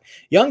 5.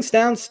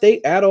 Youngstown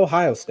State at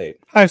Ohio State.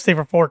 Ohio State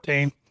for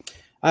 14.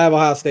 I have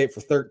Ohio State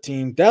for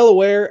 13.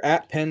 Delaware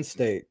at Penn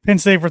State. Penn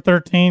State for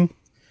 13.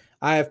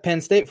 I have Penn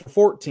State for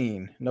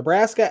 14.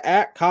 Nebraska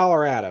at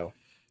Colorado.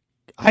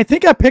 I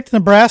think I picked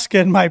Nebraska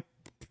in my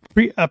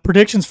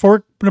predictions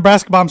for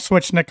Nebraska bomb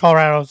switching at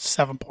Colorado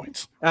 7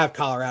 points. I have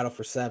Colorado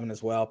for 7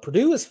 as well.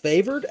 Purdue is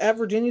favored at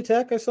Virginia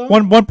Tech, I saw.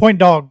 1 point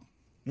dog.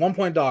 1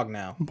 point dog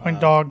now. 1 point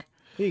dog.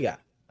 Who you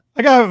got?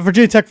 I got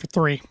Virginia Tech for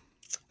 3.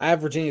 I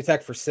have Virginia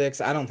Tech for 6.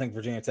 I don't think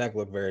Virginia Tech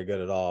looked very good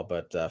at all,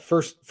 but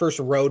first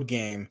road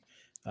game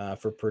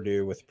for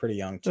Purdue with a pretty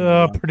young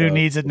team. Purdue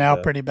needs it now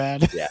pretty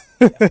bad. Yeah.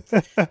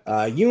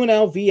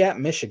 UNLV at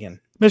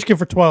Michigan. Michigan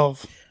for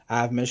 12.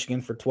 I have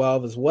Michigan for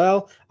 12 as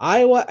well.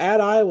 Iowa at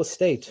Iowa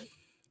State.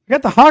 I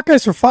got the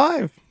Hawkeyes for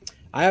 5.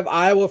 I have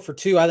Iowa for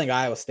 2. I think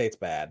Iowa State's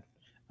bad.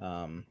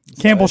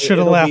 Campbell should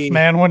have left,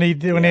 man, when he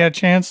had a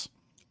chance.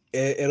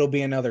 It'll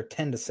be another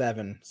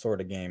 10-7 sort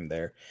of game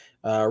there.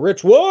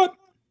 Richmond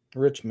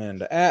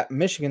at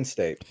Michigan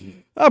State.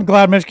 I'm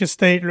glad Michigan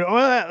State.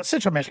 Well,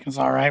 Central Michigan's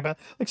all right, but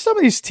like some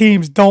of these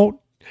teams don't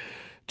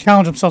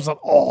challenge themselves at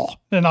all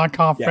in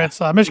non-conference.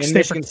 Yeah.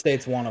 Michigan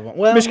State's one of them.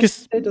 Well, Michigan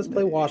State does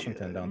play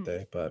Washington, don't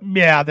they? But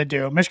yeah, they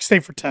do. Michigan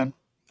State for 10.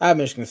 I have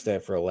Michigan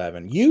State for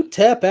 11.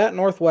 UTEP at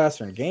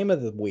Northwestern. Game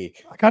of the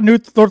week. I got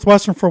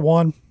Northwestern for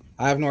 1.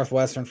 I have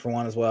Northwestern for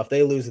 1 as well. If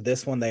they lose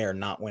this one, they are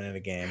not winning a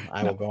game.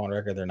 I will go on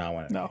record. They're not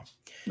winning.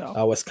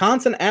 No.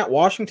 Wisconsin at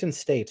Washington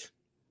State.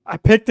 I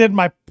picked it in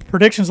my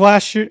predictions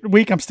last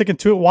week. I'm sticking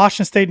to it.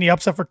 Washington State in the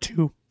upset for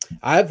 2.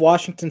 I have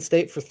Washington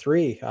State for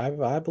 3.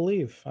 I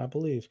believe.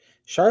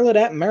 Charlotte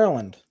at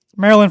Maryland.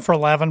 Maryland for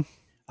 11.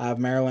 I have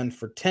Maryland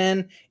for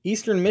 10.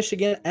 Eastern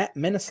Michigan at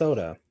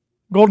Minnesota.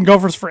 Golden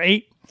Gophers for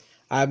 8.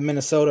 I have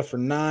Minnesota for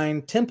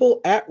 9.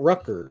 Temple at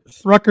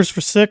Rutgers. Rutgers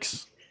for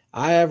 6.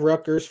 I have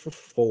Rutgers for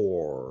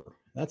 4.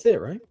 That's it,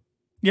 right?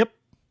 Yep.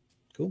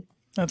 Cool.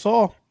 That's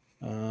all.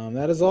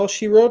 That is all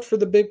she wrote for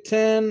the Big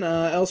Ten.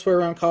 Elsewhere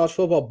around college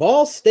football,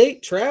 Ball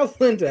State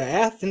traveling to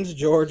Athens,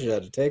 Georgia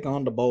to take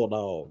on the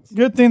Bulldogs.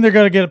 Good thing they're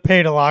going to get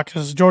paid a lot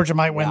because Georgia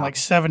might win like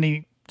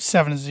 77-0.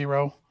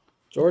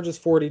 Georgia's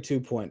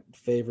 42-point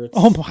favorites.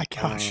 Oh, my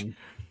gosh.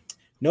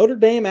 Notre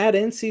Dame at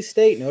NC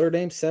State. Notre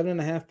Dame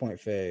 7.5-point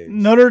faves.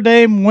 Notre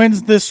Dame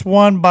wins this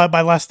one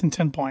by less than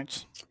 10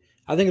 points.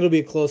 I think it'll be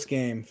a close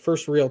game.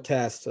 First real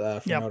test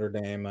for Notre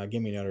Dame.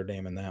 Give me Notre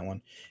Dame in that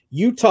one.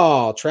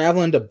 Utah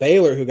traveling to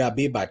Baylor, who got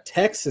beat by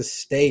Texas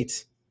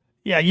State.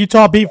 Yeah,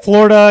 Utah beat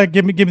Florida.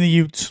 Give me the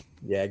Utes.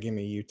 Yeah, give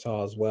me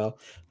Utah as well.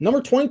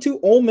 Number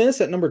 22, Ole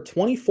Miss at number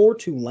 24,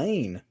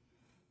 Tulane.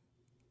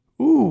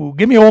 Ooh,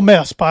 give me Ole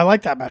Miss, but I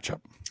like that matchup.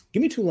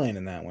 Give me Tulane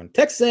in that one.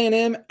 Texas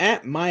A&M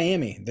at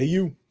Miami. The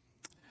U.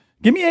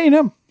 Give me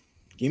A&M.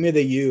 Give me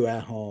the U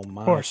at home.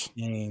 Of course.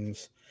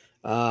 Games.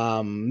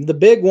 The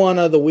big one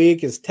of the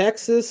week is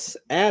Texas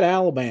at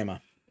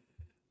Alabama.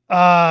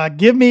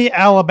 Give me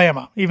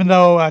Alabama, even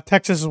though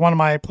Texas is one of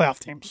my playoff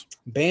teams.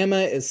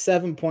 Bama is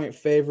 7-point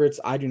favorites.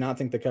 I do not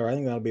think they cover. I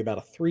think that'll be about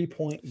a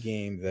 3-point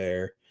game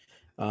there.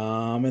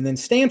 And then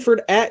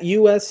Stanford at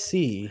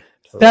USC.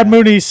 Thad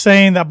Mooney's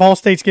saying that Ball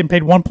State's getting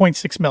paid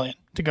 $1.6 million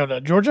to go to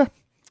Georgia.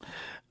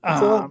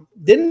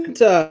 Didn't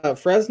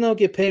Fresno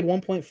get paid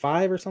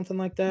 1.5 or something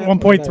like that?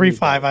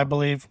 1.35, I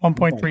believe.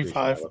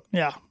 1.35.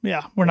 Yeah.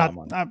 We're not.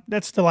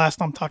 That's the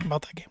last I'm talking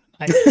about that game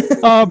tonight.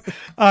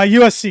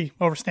 USC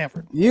over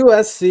Stanford.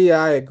 USC,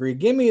 I agree.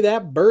 Give me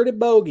that birdie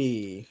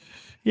bogey.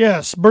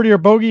 Yes, birdie or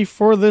bogey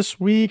for this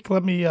week.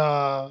 Let me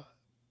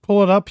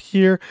pull it up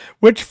here.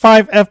 Which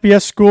 5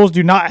 FBS schools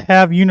do not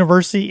have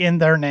university in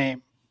their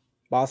name?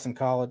 Boston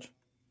College.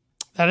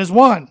 That is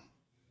one.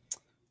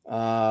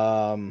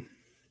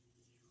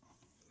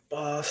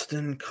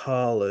 Boston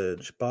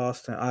College.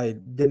 Boston. I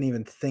didn't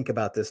even think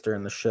about this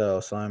during the show,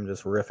 so I'm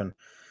just riffing.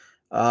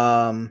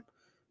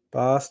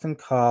 Boston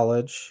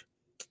College.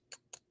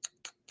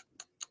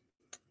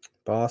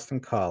 Boston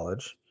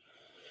College.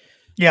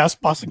 Yes,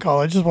 Boston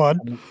College is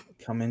one.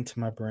 Come into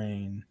my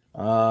brain.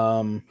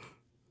 Boston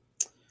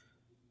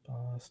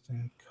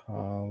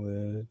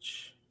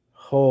College.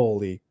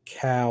 Holy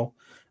cow.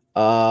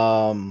 Do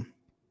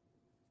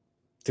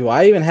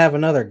I even have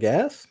another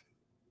guess?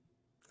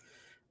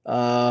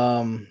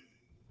 Boston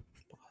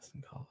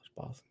College.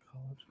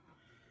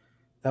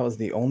 That was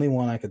the only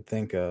one I could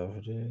think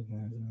of.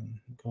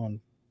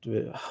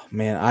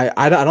 Man,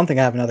 I don't think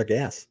I have another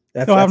guess.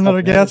 Don't have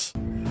another guess?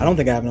 I don't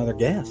think I have another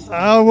guess.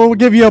 We'll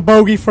give you a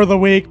bogey for the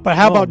week. But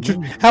how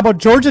about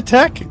Georgia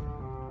Tech?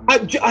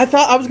 I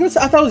thought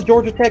it was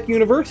Georgia Tech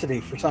University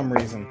for some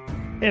reason.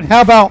 And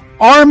how about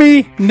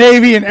Army,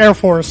 Navy, and Air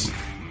Force?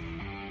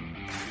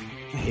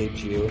 I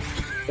hate you.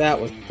 That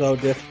was so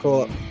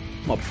difficult.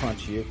 I'm gonna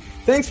punch you.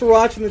 Thanks for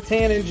watching the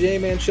Tan and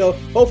J-Man show.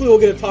 Hopefully we'll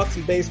get to talk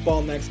some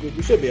baseball next week.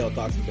 We should be able to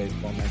talk some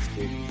baseball next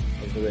week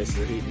as the races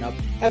are heating up.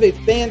 Have a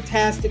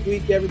fantastic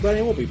week, everybody,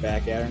 and we'll be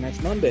back at her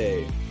next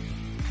Monday.